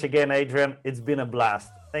very much again, Adriaan. It's been a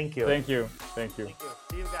blast. Thank you. Thank you. Thank you. Thank you.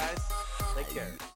 See you guys. Take care.